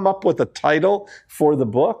they come up with a title for the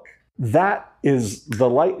book, that is the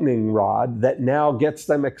lightning rod that now gets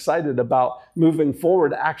them excited about moving forward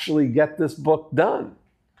to actually get this book done.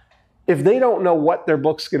 If they don't know what their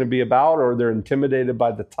book's going to be about, or they're intimidated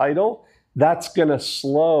by the title, that's going to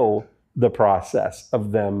slow the process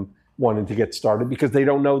of them wanting to get started because they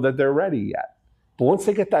don't know that they're ready yet. But once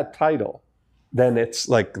they get that title, then it's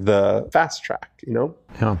like the fast track,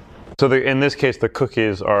 Yeah. So in this case, the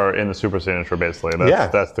cookies are in the super signature, basically.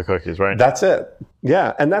 That's the cookies, right? That's it.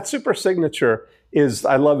 Yeah. And that super signature is,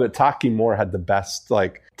 I love it. Taki Moore had the best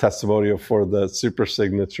testimonial for the super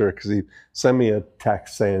signature, because he sent me a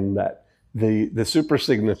text saying that the super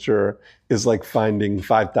signature is like finding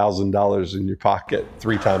 $5,000 in your pocket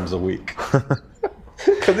 3 times a week.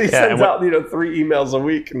 Because he sends out 3 emails a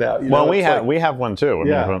week now. Well, we have one too.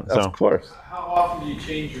 Of course. How often do you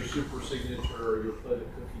change your super signature or your plate of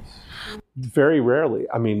cookies? Very rarely.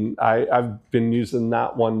 I mean, I've been using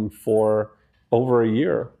that one for over a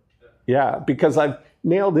year. Yeah, because I've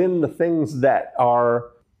nailed in the things that are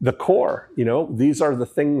the core. These are the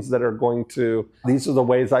things that are these are the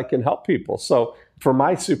ways I can help people. So for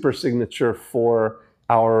my super signature for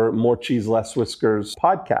our More Cheese, Less Whiskers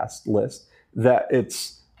podcast list, that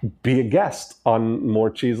it's be a guest on More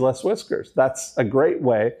Cheese, Less Whiskers. That's a great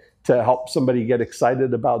way to help somebody get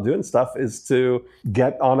excited about doing stuff, is to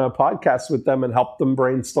get on a podcast with them and help them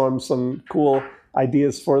brainstorm some cool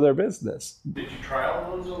ideas for their business. Did you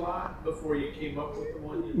trial those a lot before you came up with the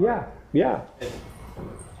one you liked? Yeah. And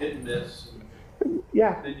hit and miss.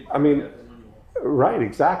 Yeah. Then you I mean, got the one you want. Right,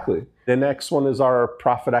 exactly. The next one is our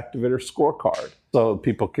Profit Activator scorecard. So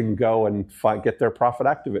people can go and get their Profit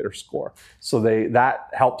Activator score. So that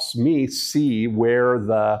helps me see where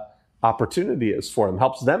the opportunity is for them,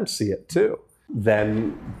 helps them see it too.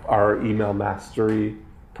 Then our email mastery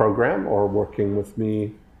program, or working with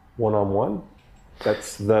me one-on-one,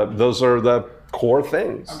 those are the core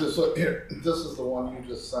things. I'm just looking here. This is the one you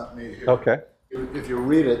just sent me here. Okay. If you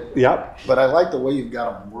read it. Yep. But I like the way you've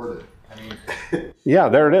got them worded. Yeah,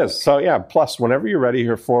 there it is. So yeah, plus whenever you're ready,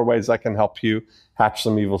 here are 4 ways I can help you hatch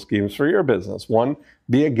some evil schemes for your business. 1,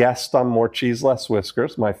 be a guest on More Cheese, Less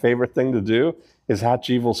Whiskers. My favorite thing to do is hatch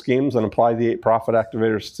evil schemes and apply the 8 profit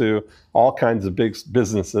activators to all kinds of big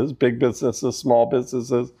businesses, small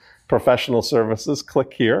businesses, professional services.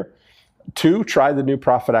 Click here. 2, try the new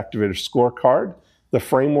Profit Activator scorecard. The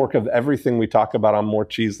framework of everything we talk about on More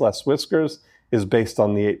Cheese, Less Whiskers is based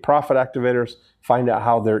on the 8 profit activators. Find out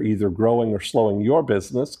how they're either growing or slowing your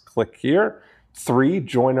business. Click here. 3,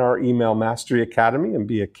 join our Email Mastery Academy and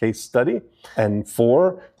be a case study. And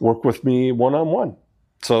 4, work with me one-on-one.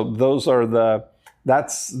 So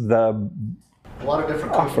that's the A lot of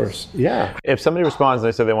different offers. Yeah. If somebody responds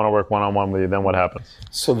and they say they want to work one-on-one with you, then what happens?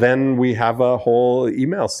 So then we have a whole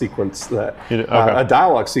email sequence a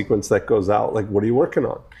dialogue sequence that goes out. Like, what are you working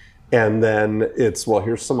on? And then it's, well,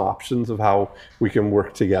 here's some options of how we can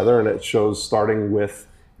work together. And it shows starting with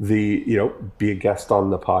be a guest on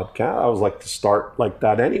the podcast. I always like to start like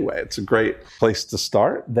that anyway. It's a great place to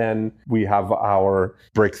start. Then we have our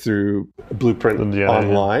Breakthrough Blueprint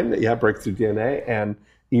online. Yeah, Breakthrough DNA, and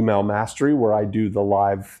Email Mastery, where I do the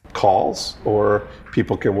live calls, or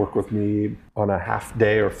people can work with me on a half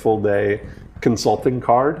day or full day consulting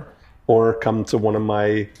card, or come to one of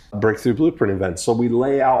my Breakthrough Blueprint events. So we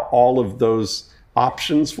lay out all of those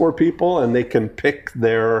options for people, and they can pick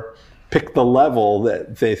the level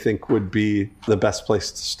that they think would be the best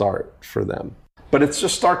place to start for them. But it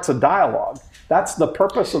just starts a dialogue. That's the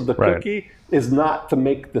purpose of the cookie, is not to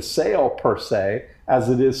make the sale per se, as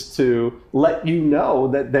it is to let you know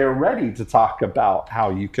that they're ready to talk about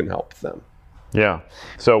how you can help them. Yeah.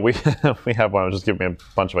 So we have one. Just give me a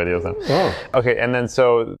bunch of ideas now. Oh. Okay. And then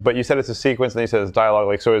but you said it's a sequence, and then you said it's dialogue.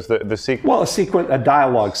 Like, so is the sequence? Well, a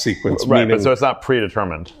dialogue sequence. Right. Meaning, But so it's not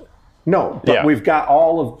predetermined. No, but we've got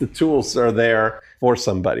all of the tools are there for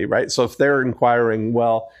somebody, right? So if they're inquiring,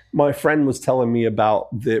 well, my friend was telling me about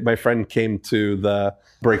my friend came to the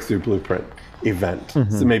Breakthrough Blueprint event.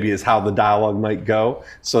 So maybe is how the dialogue might go.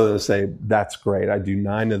 So they'll say, that's great. I do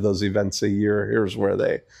 9 of those events a year. Here's where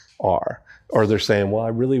they are. Or they're saying, well, I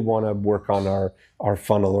really want to work on our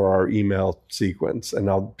funnel or our email sequence. And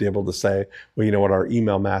I'll be able to say, well, you know what, our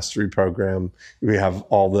email mastery program, we have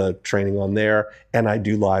all the training on there. And I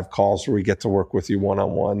do live calls where we get to work with you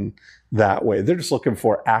one-on-one that way. They're just looking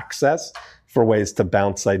for access, for ways to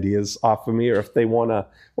bounce ideas off of me, or if they want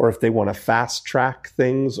to fast track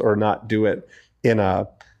things or not do it in a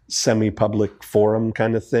semi-public forum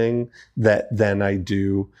kind of thing, that then I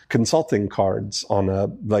do consulting cards on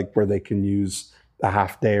where they can use a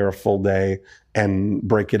half day or a full day and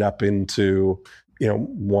break it up into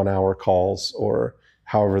 1 hour calls or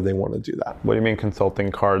however they want to do that. What do you mean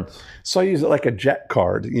consulting cards? So I use it like a jet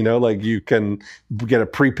card, like you can get a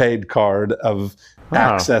prepaid card of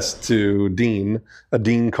access to a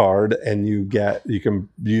Dean card, and you can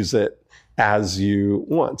use it as you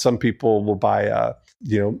want. Some people will buy a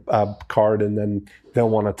card and then they'll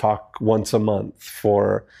want to talk once a month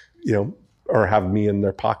for, or have me in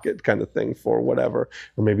their pocket kind of thing for whatever.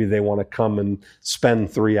 Or maybe they want to come and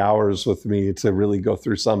spend 3 hours with me to really go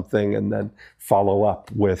through something and then follow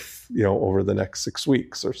up with, over the next 6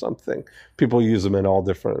 weeks or something. People use them in all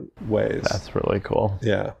different ways. That's really cool.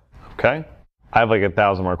 Yeah. Okay. I have like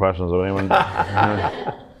 1,000 more questions. Would anyone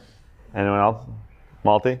else?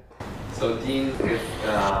 Malty? So Dean, if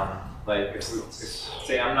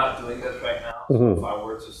say I'm not doing this right now, so if I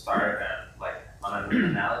were to start on an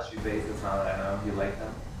analogy basis, now that I know you like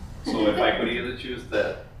them, so if I could either use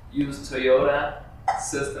Toyota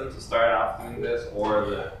system to start off doing this, or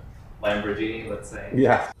the Lamborghini, let's say,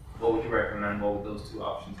 what would you recommend? What would those 2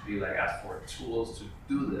 options be? Like, as for tools to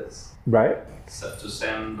do this, right? To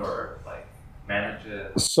send or manage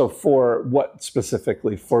it. So for what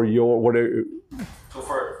specifically? For So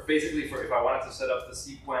basically if I wanted to set up the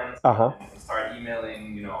sequence and start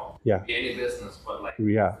emailing, any business, but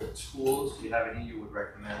the tools, do you have any you would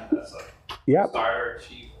recommend as a starter,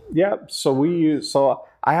 cheap? Yeah. So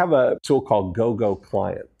I have a tool called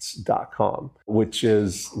gogoclients.com, which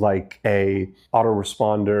is like a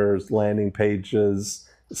autoresponders, landing pages,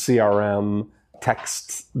 CRM,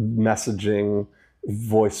 text messaging,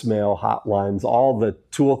 voicemail hotlines, all the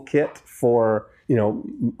toolkit for,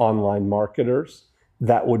 online marketers.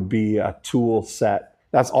 That would be a tool set.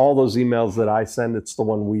 That's all those emails that I send. It's the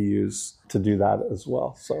one we use to do that as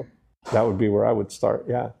well. So that would be where I would start.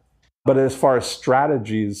 Yeah. But as far as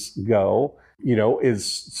strategies go, is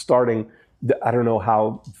starting, I don't know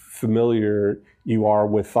how familiar you are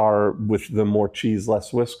with the More Cheese,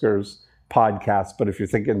 Less Whiskers podcast, but if you're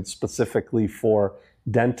thinking specifically for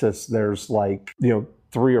dentists, there's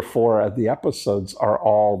 3 or 4 of the episodes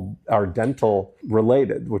are dental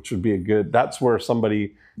related, which would be that's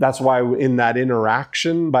why in that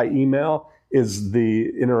interaction by email is the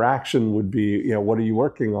interaction would be, what are you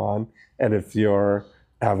working on? And if you're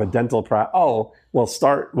have a dental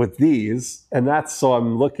start with these. And so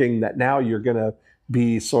I'm looking that now you're going to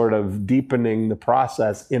be sort of deepening the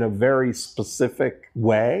process in a very specific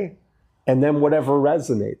way. And then whatever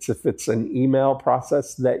resonates, if it's an email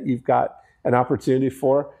process that you've got an opportunity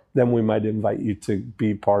for, then we might invite you to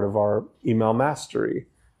be part of our email mastery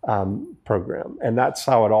program. And that's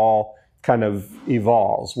how it all kind of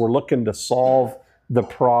evolves. We're looking to solve the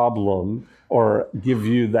problem or give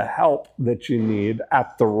you the help that you need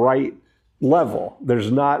at the right level.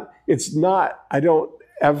 I don't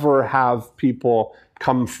ever have people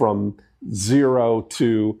come from 0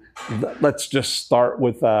 to let's just start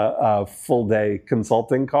with a full day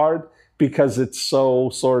consulting card, because it's so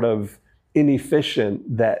sort of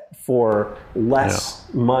inefficient that for less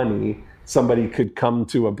money, somebody could come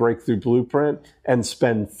to a Breakthrough Blueprint and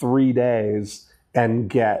spend 3 days and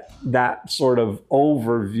get that sort of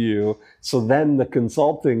overview. So then the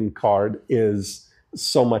consulting card is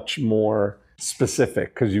so much more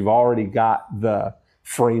specific because you've already got the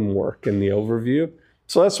framework and the overview.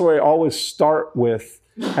 So that's where I always start with,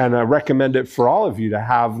 and I recommend it for all of you to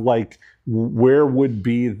have, where would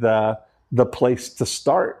be the place to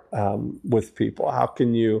start with people? How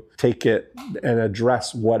can you take it and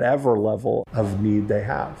address whatever level of need they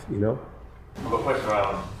have, I have a question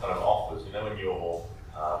around kind of offers. When you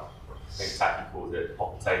think Taki calls it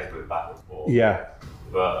hot potato back and forth. Yeah.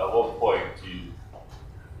 But at what point do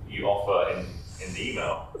you offer in the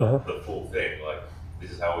email the full thing? Like,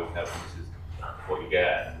 this is how we help, this is what you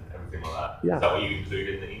get, and everything like that. Yeah. Is that what you include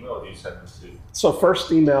in the email, or do you send them to? So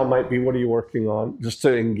first email might be, what are you working on? Just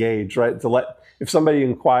to engage, right? If somebody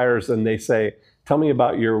inquires and they say, tell me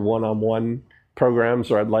about your one-on-one programs,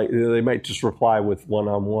 or they might just reply with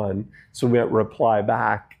one-on-one. So we might reply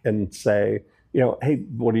back and say, hey,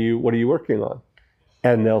 what are you working on?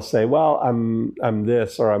 And they'll say, well, I'm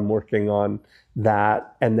this, or I'm working on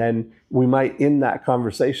that. And then we might, in that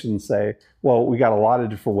conversation, say, well, we got a lot of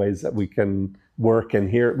different ways that we can work. And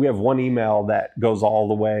here we have one email that goes all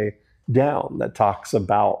the way down that talks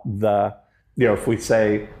about the, if we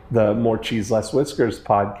say the More Cheese, Less Whiskers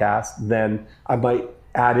podcast, then I might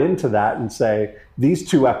add into that and say, these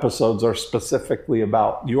 2 episodes are specifically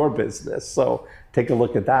about your business. So take a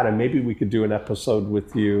look at that, and maybe we could do an episode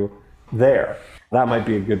with you there. That might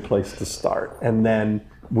be a good place to start. And then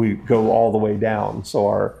we go all the way down. So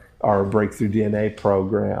our Breakthrough DNA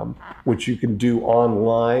program, which you can do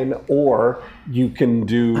online, or you can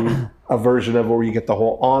do a version of where you get the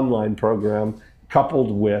whole online program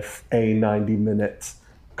coupled with a 90-minute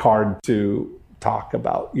card to talk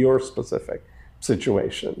about your specific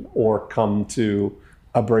situation, or come to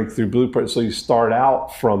a breakthrough blueprint. So you start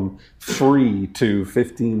out from free to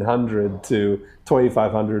 1,500 to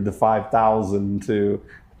 2,500 to 5,000 to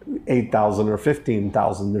 8,000 or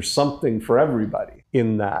 15,000. There's something for everybody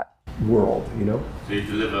in that world, So you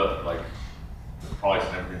deliver like the price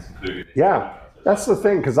and everything's included. Yeah, that's the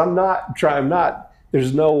thing, because I'm not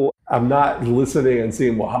listening and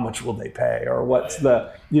seeing, well, how much will they pay, or what's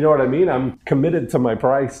you know what I mean? I'm committed to my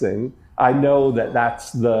pricing. I know that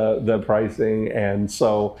that's the pricing, and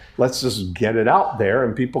so let's just get it out there,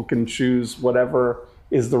 and people can choose whatever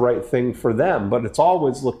is the right thing for them. But it's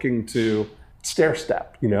always looking to stair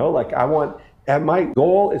step, and my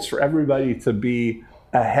goal is for everybody to be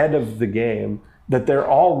ahead of the game, that they're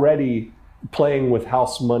already playing with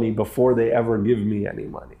house money before they ever give me any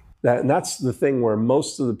money. And that's the thing where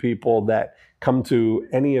most of the people that come to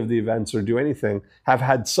any of the events or do anything have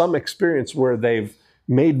had some experience where they've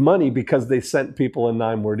made money because they sent people a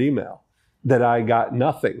 9-word email that I got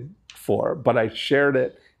nothing for, but I shared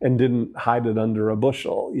it and didn't hide it under a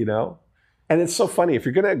bushel, And it's so funny, if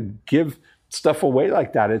you're going to give stuff away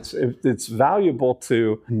like that, it's valuable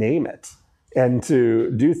to name it and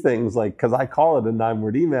to do things like, because I call it a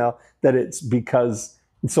 9-word email, that it's because,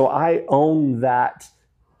 so I own that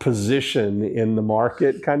position in the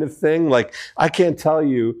market kind of thing. Like, I can't tell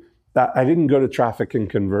you that I didn't go to Traffic and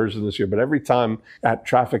Conversion this year, but every time at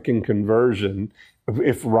Traffic and Conversion,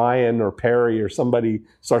 if Ryan or Perry or somebody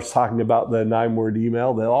starts talking about the 9-word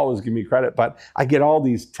email, they'll always give me credit. But I get all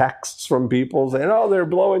these texts from people saying, oh, they're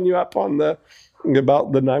blowing you up on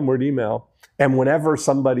about the 9-word email. And whenever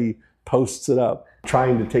somebody posts it up,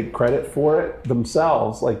 trying to take credit for it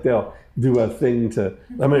themselves, like they'll do a thing to,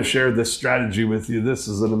 I'm going to share this strategy with you. This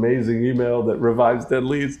is an amazing email that revives dead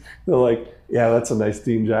leads. They're like, yeah, that's a nice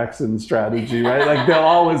Dean Jackson strategy, right? Like they'll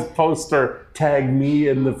always post or tag me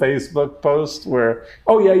in the Facebook post where,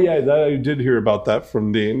 oh yeah, I did hear about that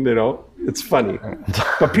from Dean. It's funny.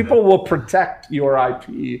 But people will protect your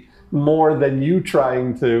IP more than you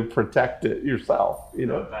trying to protect it yourself,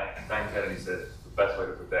 Dan Kennedy said the best way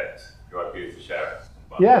to protect your IP is to share it.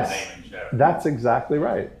 Yes, that's exactly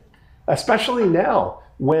right. Especially now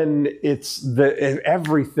when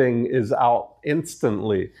everything is out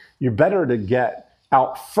instantly. You're better to get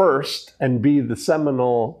out first and be the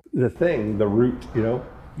seminal, the root,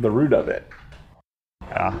 the root of it.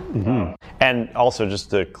 Yeah. Mm-hmm. And also, just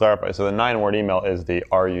to clarify, so the 9-word email is the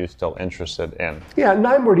 "Are you still interested in?" Yeah,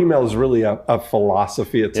 9-word email is really a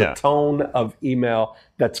philosophy. It's a tone of email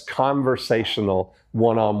that's conversational,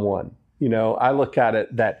 one-on-one. I look at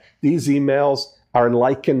it that these emails are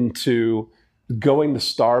likened to going to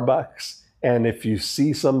Starbucks, and if you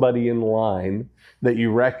see somebody in line that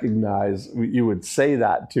you recognize, you would say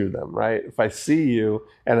that to them, right? If I see you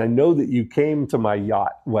and I know that you came to my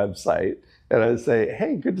yacht website, and I say,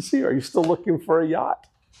 hey, good to see you. Are you still looking for a yacht?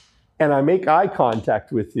 And I make eye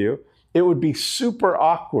contact with you, it would be super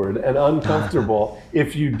awkward and uncomfortable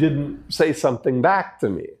if you didn't say something back to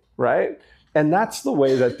me, right? And that's the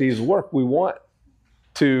way that these work. We want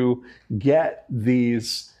to get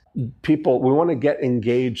these people, we want to get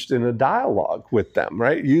engaged in a dialogue with them,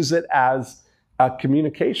 right? Use it as a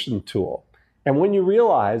communication tool. And when you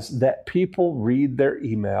realize that people read their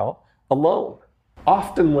email alone,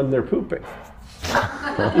 often when they're pooping,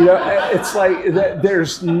 it's like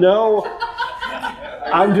there's no,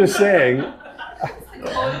 I'm just saying.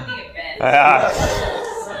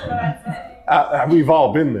 We've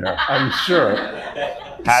all been there, I'm sure.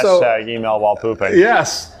 Hashtag email while pooping.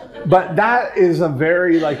 Yes, but that is a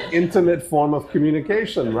very intimate form of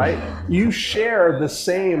communication, right? You share the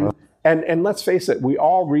same, and let's face it, we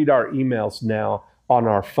all read our emails now on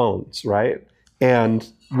our phones, right? And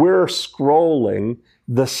we're scrolling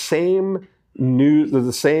the same news,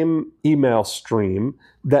 the same email stream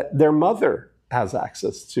that their mother has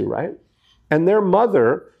access to, right? And their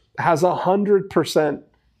mother has 100%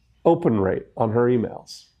 open rate on her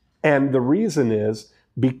emails. And the reason is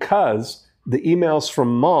because the emails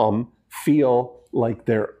from mom feel like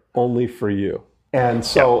they're only for you. And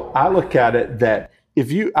so I look at it that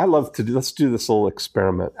let's do this little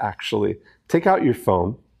experiment actually. Take out your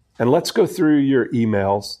phone and let's go through your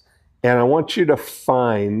emails. And I want you to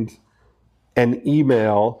find an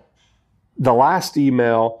email, the last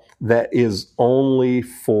email that is only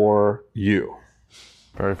for you.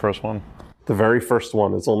 Very first one. The very first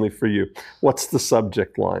one is only for you. What's the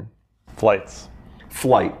subject line? Flights.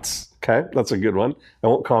 Flights. Okay, that's a good one. I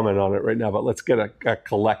won't comment on it right now, but let's get a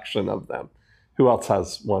collection of them. Who else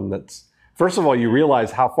has one that's... First of all, you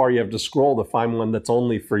realize how far you have to scroll to find one that's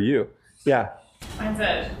only for you. Yeah. Mine's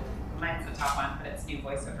the top one, but it's new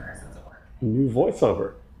voiceover, so it's a work. New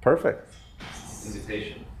voiceover. Perfect.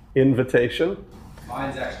 Invitation.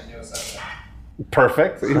 Mine's actually no subject.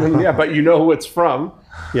 Perfect. Yeah, but you know who it's from.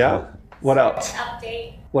 Yeah. What else?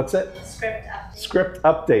 Update. What's it? Script update. Script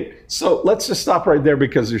update. So let's just stop right there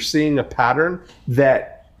because you're seeing a pattern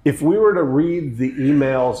that if we were to read the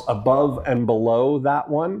emails above and below that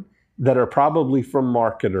one that are probably from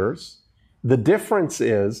marketers, the difference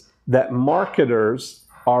is that marketers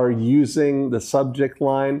are using the subject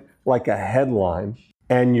line like a headline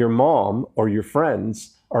and your mom or your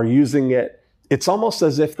friends are using it. It's almost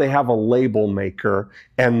as if they have a label maker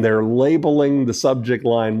and they're labeling the subject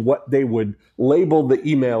line what they would label the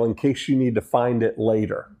email in case you need to find it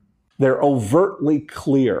later. They're overtly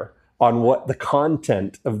clear on what the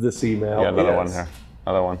content of this email is. Another one here.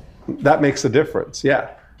 Another one. That makes a difference,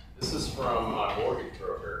 yeah. This is from my mortgage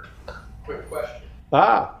broker. Quick question.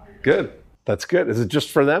 Ah, good. That's good. Is it just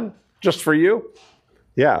for them? Just for you?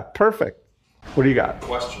 Yeah, perfect. What do you got?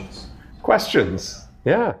 Questions.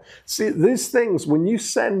 Yeah. See, these things, when you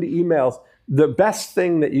send emails, the best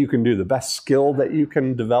thing that you can do, the best skill that you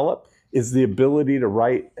can develop is the ability to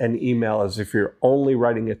write an email as if you're only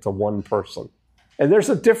writing it to one person. And there's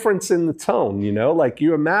a difference in the tone, like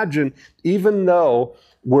you imagine, even though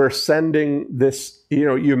we're sending this,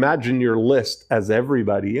 you imagine your list as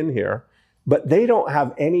everybody in here, but they don't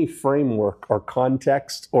have any framework or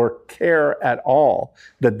context or care at all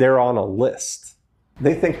that they're on a list.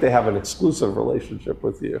 They think they have an exclusive relationship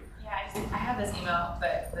with you. Yeah, I have this email,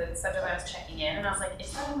 but the subject line was checking in, and I was like,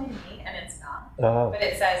 it's not only me, and it's not. But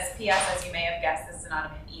it says, P.S. as you may have guessed, this is not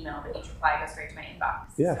an email, but each reply goes straight to my inbox.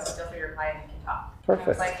 Yes. So feel free to reply and we can talk. Perfect.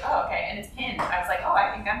 And I was like, oh, okay, and it's pinned. I was like, oh,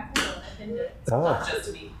 I think I'm cool, and I pinned it. It's not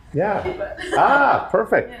just me. Yeah.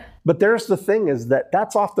 Perfect. Yeah. But there's the thing is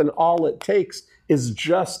that's often all it takes is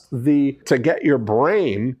just to get your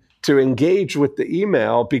brain to engage with the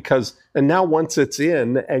email and now once it's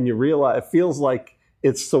in and you realize it feels like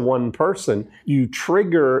it's to one person, you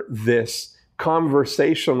trigger this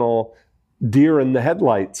conversational deer in the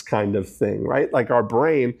headlights kind of thing, right? Like our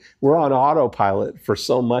brain, we're on autopilot for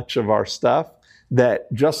so much of our stuff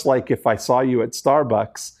that just like if I saw you at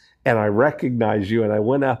Starbucks and I recognize you and I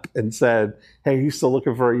went up and said, hey, are you still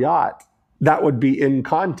looking for a yacht? That would be in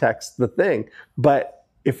context the thing. But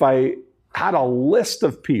if I had a list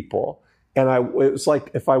of people and it was like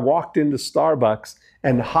if I walked into Starbucks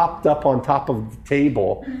and hopped up on top of the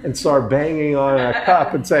table and started banging on a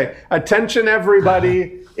cup and say, attention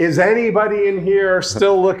everybody, is anybody in here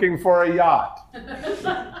still looking for a yacht?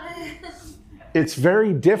 It's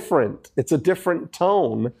very different. It's a different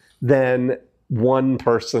tone than one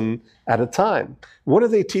person at a time. What do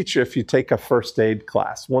they teach you if you take a first aid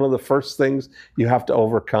class? One of the first things you have to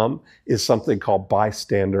overcome is something called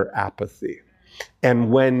bystander apathy. And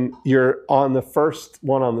when you're on the first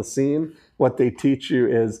one on the scene, what they teach you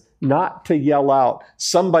is not to yell out,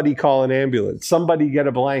 somebody call an ambulance, somebody get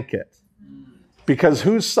a blanket. Because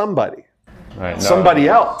who's somebody? Right. Somebody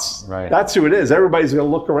else. Right. That's who it is. Everybody's going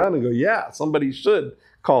to look around and go, yeah, somebody should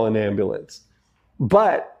call an ambulance.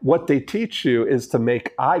 But what they teach you is to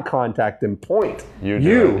make eye contact and point.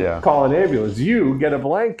 You call an ambulance. You get a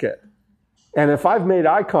blanket. And if I've made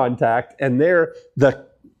eye contact and the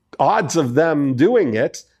odds of them doing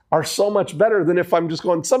it are so much better than if I'm just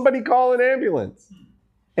going, somebody call an ambulance.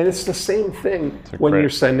 And it's the same thing when you're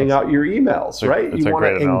sending out your emails, right? You want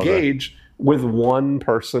to engage with one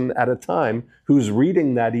person at a time who's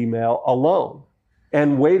reading that email alone.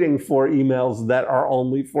 and waiting for emails that are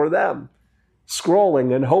only for them.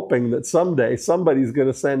 Scrolling and hoping that someday somebody's going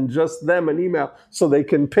to send just them an email so they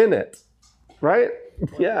can pin it, right?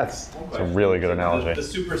 Yes. It's a really good analogy. The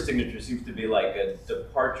super signature seems to be like a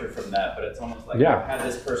departure from that, but it's almost like Yeah. I've had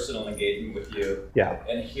this personal engagement with you, Yeah.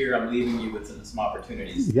 and here I'm leaving you with some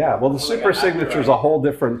opportunities. Yeah, well, the super signature is a whole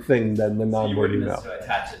different thing than the You non-word wouldn't email. necessarily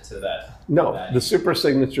attach it to that. No, that the super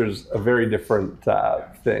signature is a very different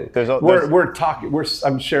thing. There's-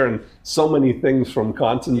 I'm sharing so many things from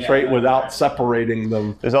Concentrate Yeah. without separating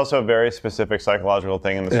them. There's also a very specific psychological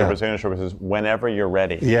thing in the Yeah. super signature, which is whenever you're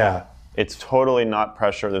ready. Yeah. It's totally not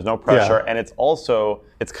pressure. There's no pressure. Yeah. And it's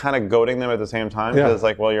kind of goading them at the same time. Yeah. Because it's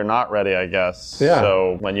like, well, you're not ready, I guess. Yeah.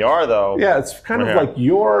 So when you are, though. Yeah, it's kind of we're here. like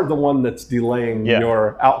you're the one that's delaying Yeah.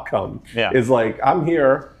 your outcome. Yeah. It's like, I'm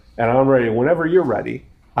here and I'm ready. Whenever you're ready,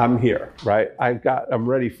 I'm here, right? I'm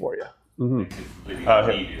ready for you. Mm-hmm.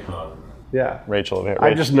 Yeah. Rachel over here.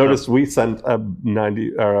 I just noticed we sent a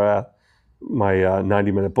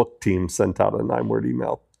 90-minute book team sent out a 9-word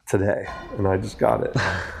email today, and I just got it.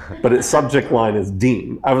 But its subject line is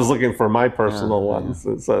Dean. I was looking for my personal ones.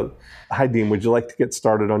 It said, "Hi, Dean, would you like to get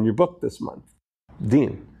started on your book this month?"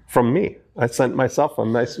 Dean, from me. I sent myself a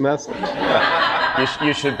nice message.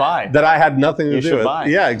 You should buy. That I had nothing to You do should with. buy.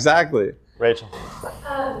 Yeah, exactly. Rachel.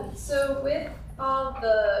 So with all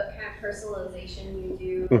the kind of personalization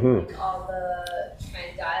you do, like all the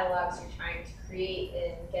kind of dialogues you're trying to create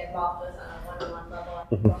and get involved with on a one-on-one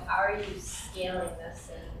level, how are you scaling this?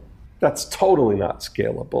 And That's totally not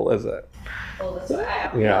scalable, is it? well, this way, I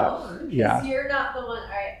don't Yeah, know. yeah. 'Cause you're not the one.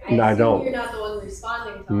 No, I assume don't. You're not the one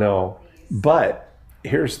responding to No, all of these. but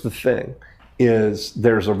here's the thing: is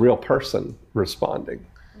there's a real person responding,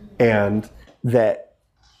 and that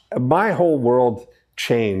my whole world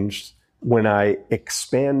changed when I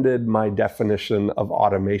expanded my definition of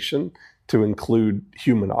automation to include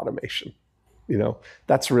human automation. You know,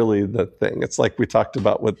 that's really the thing. It's like we talked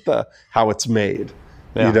about with how it's made.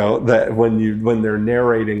 Yeah. You know, that when they're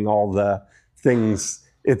narrating all the things,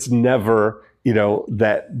 it's never, you know,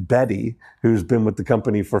 that Betty, who's been with the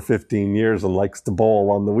company for 15 years and likes to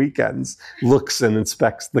bowl on the weekends, looks and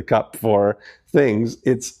inspects the cup for things.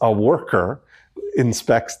 It's a worker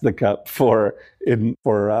inspects the cup for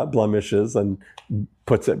blemishes and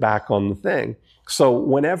puts it back on the thing. So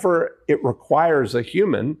whenever it requires a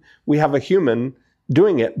human, we have a human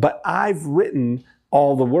doing it. But I've written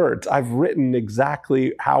all the words. I've written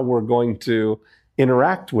exactly how we're going to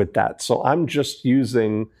interact with that. So I'm just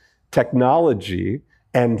using technology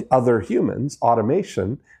and other humans,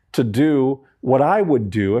 automation, to do what I would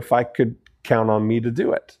do if I could count on me to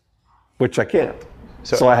do it, which I can't.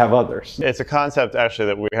 So I have others. It's a concept actually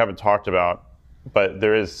that we haven't talked about, but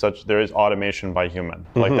there is automation by human.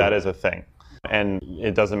 Like that is a thing. And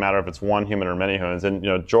it doesn't matter if it's one human or many humans. And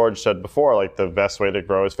George said before, like the best way to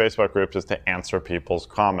grow his Facebook groups is to answer people's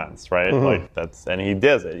comments, right? Like and he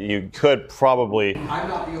does it. You could probably. I'm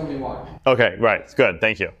not the only one. Okay, right. Good.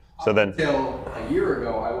 Thank you. So then. Until a year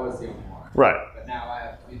ago, I was the only one. Right. But now I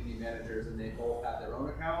have community managers, and they both have their own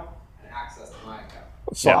account and access to my account.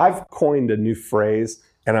 So I've coined a new phrase,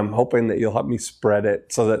 and I'm hoping that you'll help me spread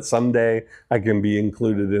it so that someday I can be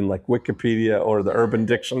included in like Wikipedia or the Urban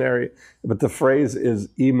Dictionary. But the phrase is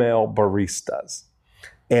email baristas.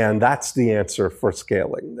 And that's the answer for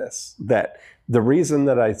scaling this. That the reason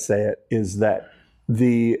that I say it is that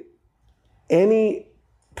any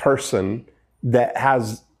person that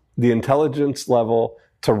has the intelligence level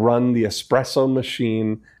to run the espresso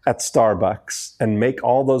machine at Starbucks and make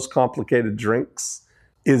all those complicated drinks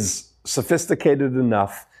is sophisticated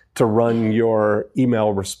enough to run your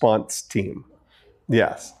email response team.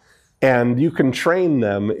 Yes. And you can train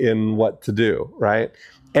them in what to do, right?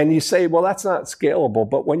 And you say, well, that's not scalable.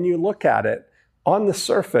 But when you look at it, on the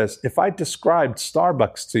surface, if I described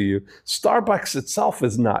Starbucks to you, Starbucks itself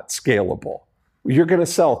is not scalable. You're going to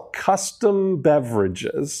sell custom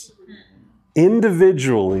beverages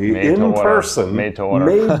individually, in person, made to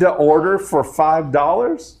order for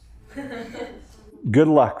 $5? Good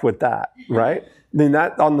luck with that, right? I mean,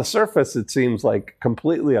 that on the surface, it seems like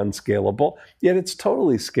completely unscalable, yet it's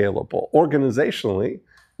totally scalable organizationally.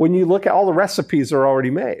 When you look at all the recipes are already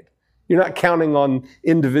made. You're not counting on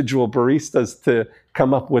individual baristas to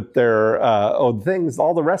come up with their own things.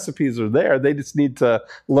 All the recipes are there. They just need to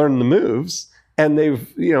learn the moves. And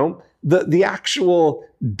they've, the actual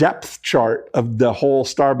depth chart of the whole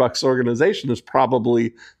Starbucks organization there's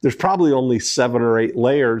probably only 7 or 8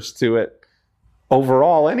 layers to it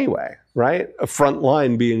overall anyway, right? A front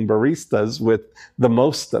line being baristas with the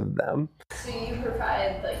most of them. So you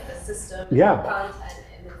provide like the system, Yeah. content,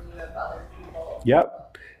 and then you have other people.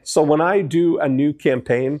 Yep. So when I do a new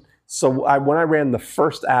campaign, when I ran the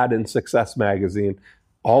first ad in Success Magazine,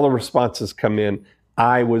 all the responses come in.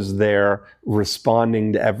 I was there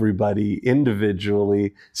responding to everybody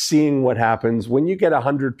individually, seeing what happens. When you get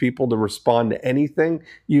 100 people to respond to anything,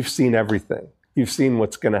 you've seen everything. You've seen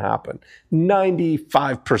what's going to happen.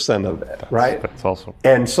 95% of it, right? That's awesome.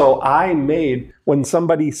 And so when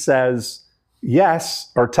somebody says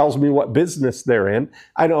yes or tells me what business they're in,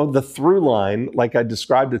 I know the through line, like I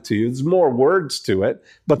described it to you, there's more words to it,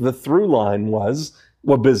 but the through line was,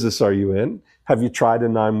 what business are you in? Have you tried a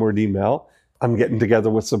 9-word email? I'm getting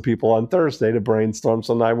together with some people on Thursday to brainstorm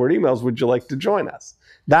some 9-word emails. Would you like to join us?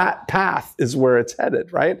 That path is where it's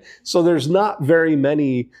headed, right? So there's not very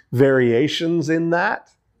many variations in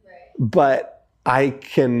that, but I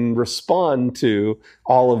can respond to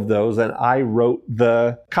all of those. And I wrote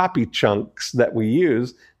the copy chunks that we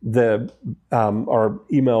use. Our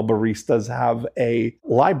email baristas have a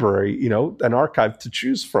library, an archive to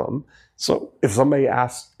choose from. So if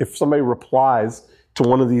somebody replies to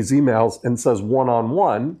one of these emails and says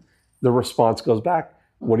one-on-one, the response goes back,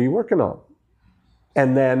 what are you working on?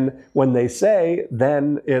 And then when they say,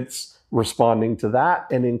 then it's responding to that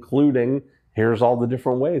and including, here's all the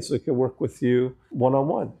different ways we can work with you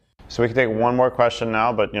one-on-one. So we can take one more question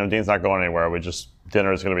now, but Dean's not going anywhere.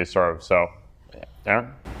 Dinner is going to be served. So,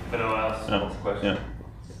 Aaron? If anyone else wants a question,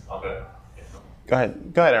 I'll go. Go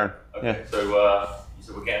ahead, Aaron. Okay, Yeah. So you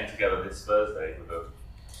said we're getting together this Thursday with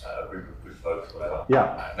a group of good folks, whatever.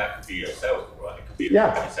 Yeah. And that could be a sales call, right? It could be a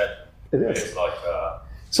Yeah. session. It is. It's like...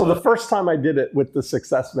 So the first time I did it with the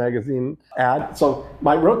Success Magazine ad, so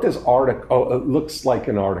I wrote this article, it looks like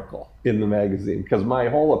an article in the magazine, because my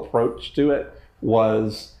whole approach to it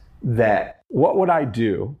was that what would I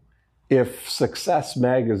do if Success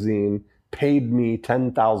Magazine paid me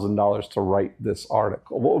 $10,000 to write this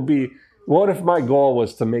article? What if my goal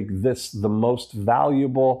was to make this the most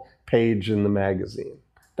valuable page in the magazine?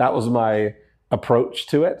 That was my approach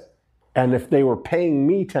to it. And if they were paying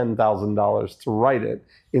me $10,000 to write it,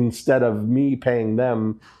 instead of me paying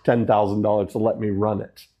them $10,000 to let me run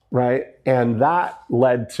it, right? And that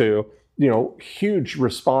led to, huge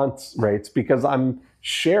response rates, because I'm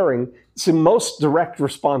sharing. See, most direct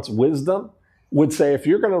response wisdom would say, if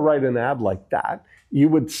you're going to write an ad like that, you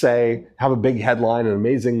would say, have a big headline, an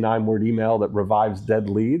amazing 9-word email that revives dead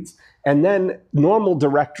leads. And then normal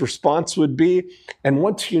direct response would be, and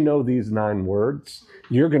once you know these 9 words,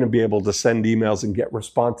 you're going to be able to send emails and get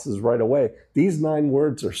responses right away. These 9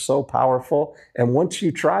 words are so powerful. And once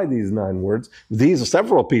you try these 9 words,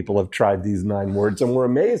 several people have tried these 9 words and were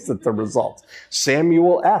amazed at the results.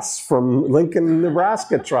 Samuel S. from Lincoln,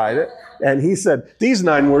 Nebraska tried it. And he said, these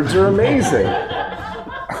 9 words are amazing.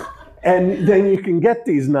 And then you can get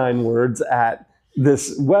these 9 words at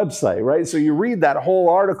this website, right? So you read that whole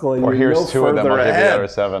article and here's 2 of them, I'll give you the other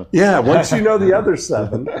 7. Yeah, once you know the other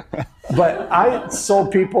 7. But I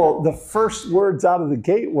sold people, the first words out of the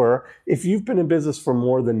gate were, if you've been in business for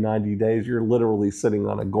more than 90 days, you're literally sitting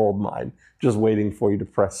on a gold mine, just waiting for you to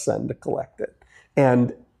press send to collect it.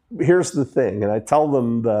 And here's the thing, and I tell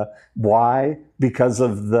them the why, because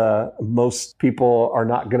of most people are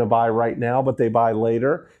not going to buy right now, but they buy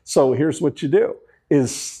later. So here's what you do,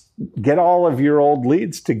 is get all of your old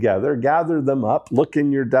leads together, gather them up, look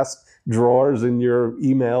in your desk drawers and your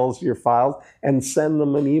emails, your files, and send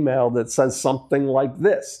them an email that says something like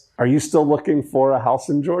this. Are you still looking for a house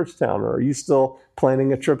in Georgetown? Or are you still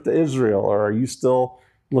planning a trip to Israel? Or are you still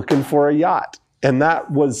looking for a yacht? And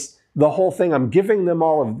that was the whole thing. I'm giving them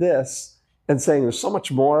all of this and saying there's so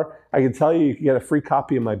much more. I can tell you can get a free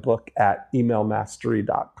copy of my book at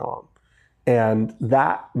emailmastery.com. And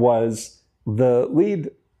that was the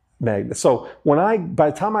lead magnet. So by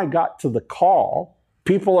the time I got to the call,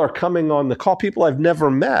 people are coming on the call, people I've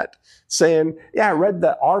never met, saying, yeah, I read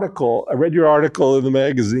your article in the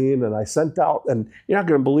magazine, and I sent out, and you're not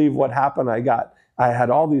going to believe what happened. I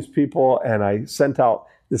had all these people, and I sent out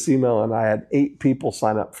this email, and I had 8 people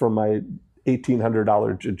sign up for my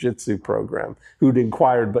 $1,800 jiu-jitsu program who'd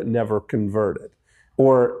inquired but never converted.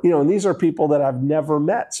 Or, and these are people that I've never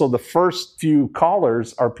met. So the first few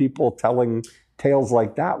callers are people telling tales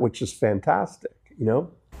like that, which is fantastic,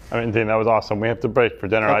 Dean, that was awesome. We have to break for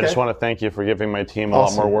dinner. Okay. I just want to thank you for giving my team a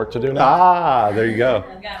lot more work to do now. Ah, there you go.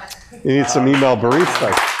 You need some email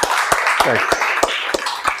baristas. Thanks.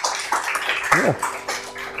 Yeah.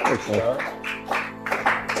 Thanks, man.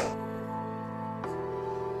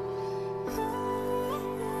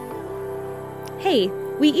 Hey,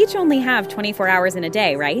 we each only have 24 hours in a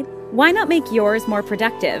day, right? Why not make yours more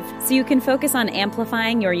productive so you can focus on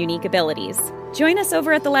amplifying your unique abilities? Join us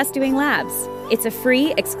over at the Less Doing Labs. It's a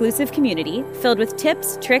free, exclusive community filled with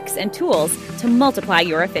tips, tricks, and tools to multiply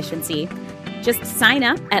your efficiency. Just sign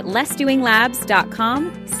up at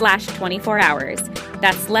lessdoinglabs.com/24hours.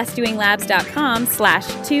 That's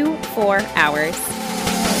lessdoinglabs.com/24hours.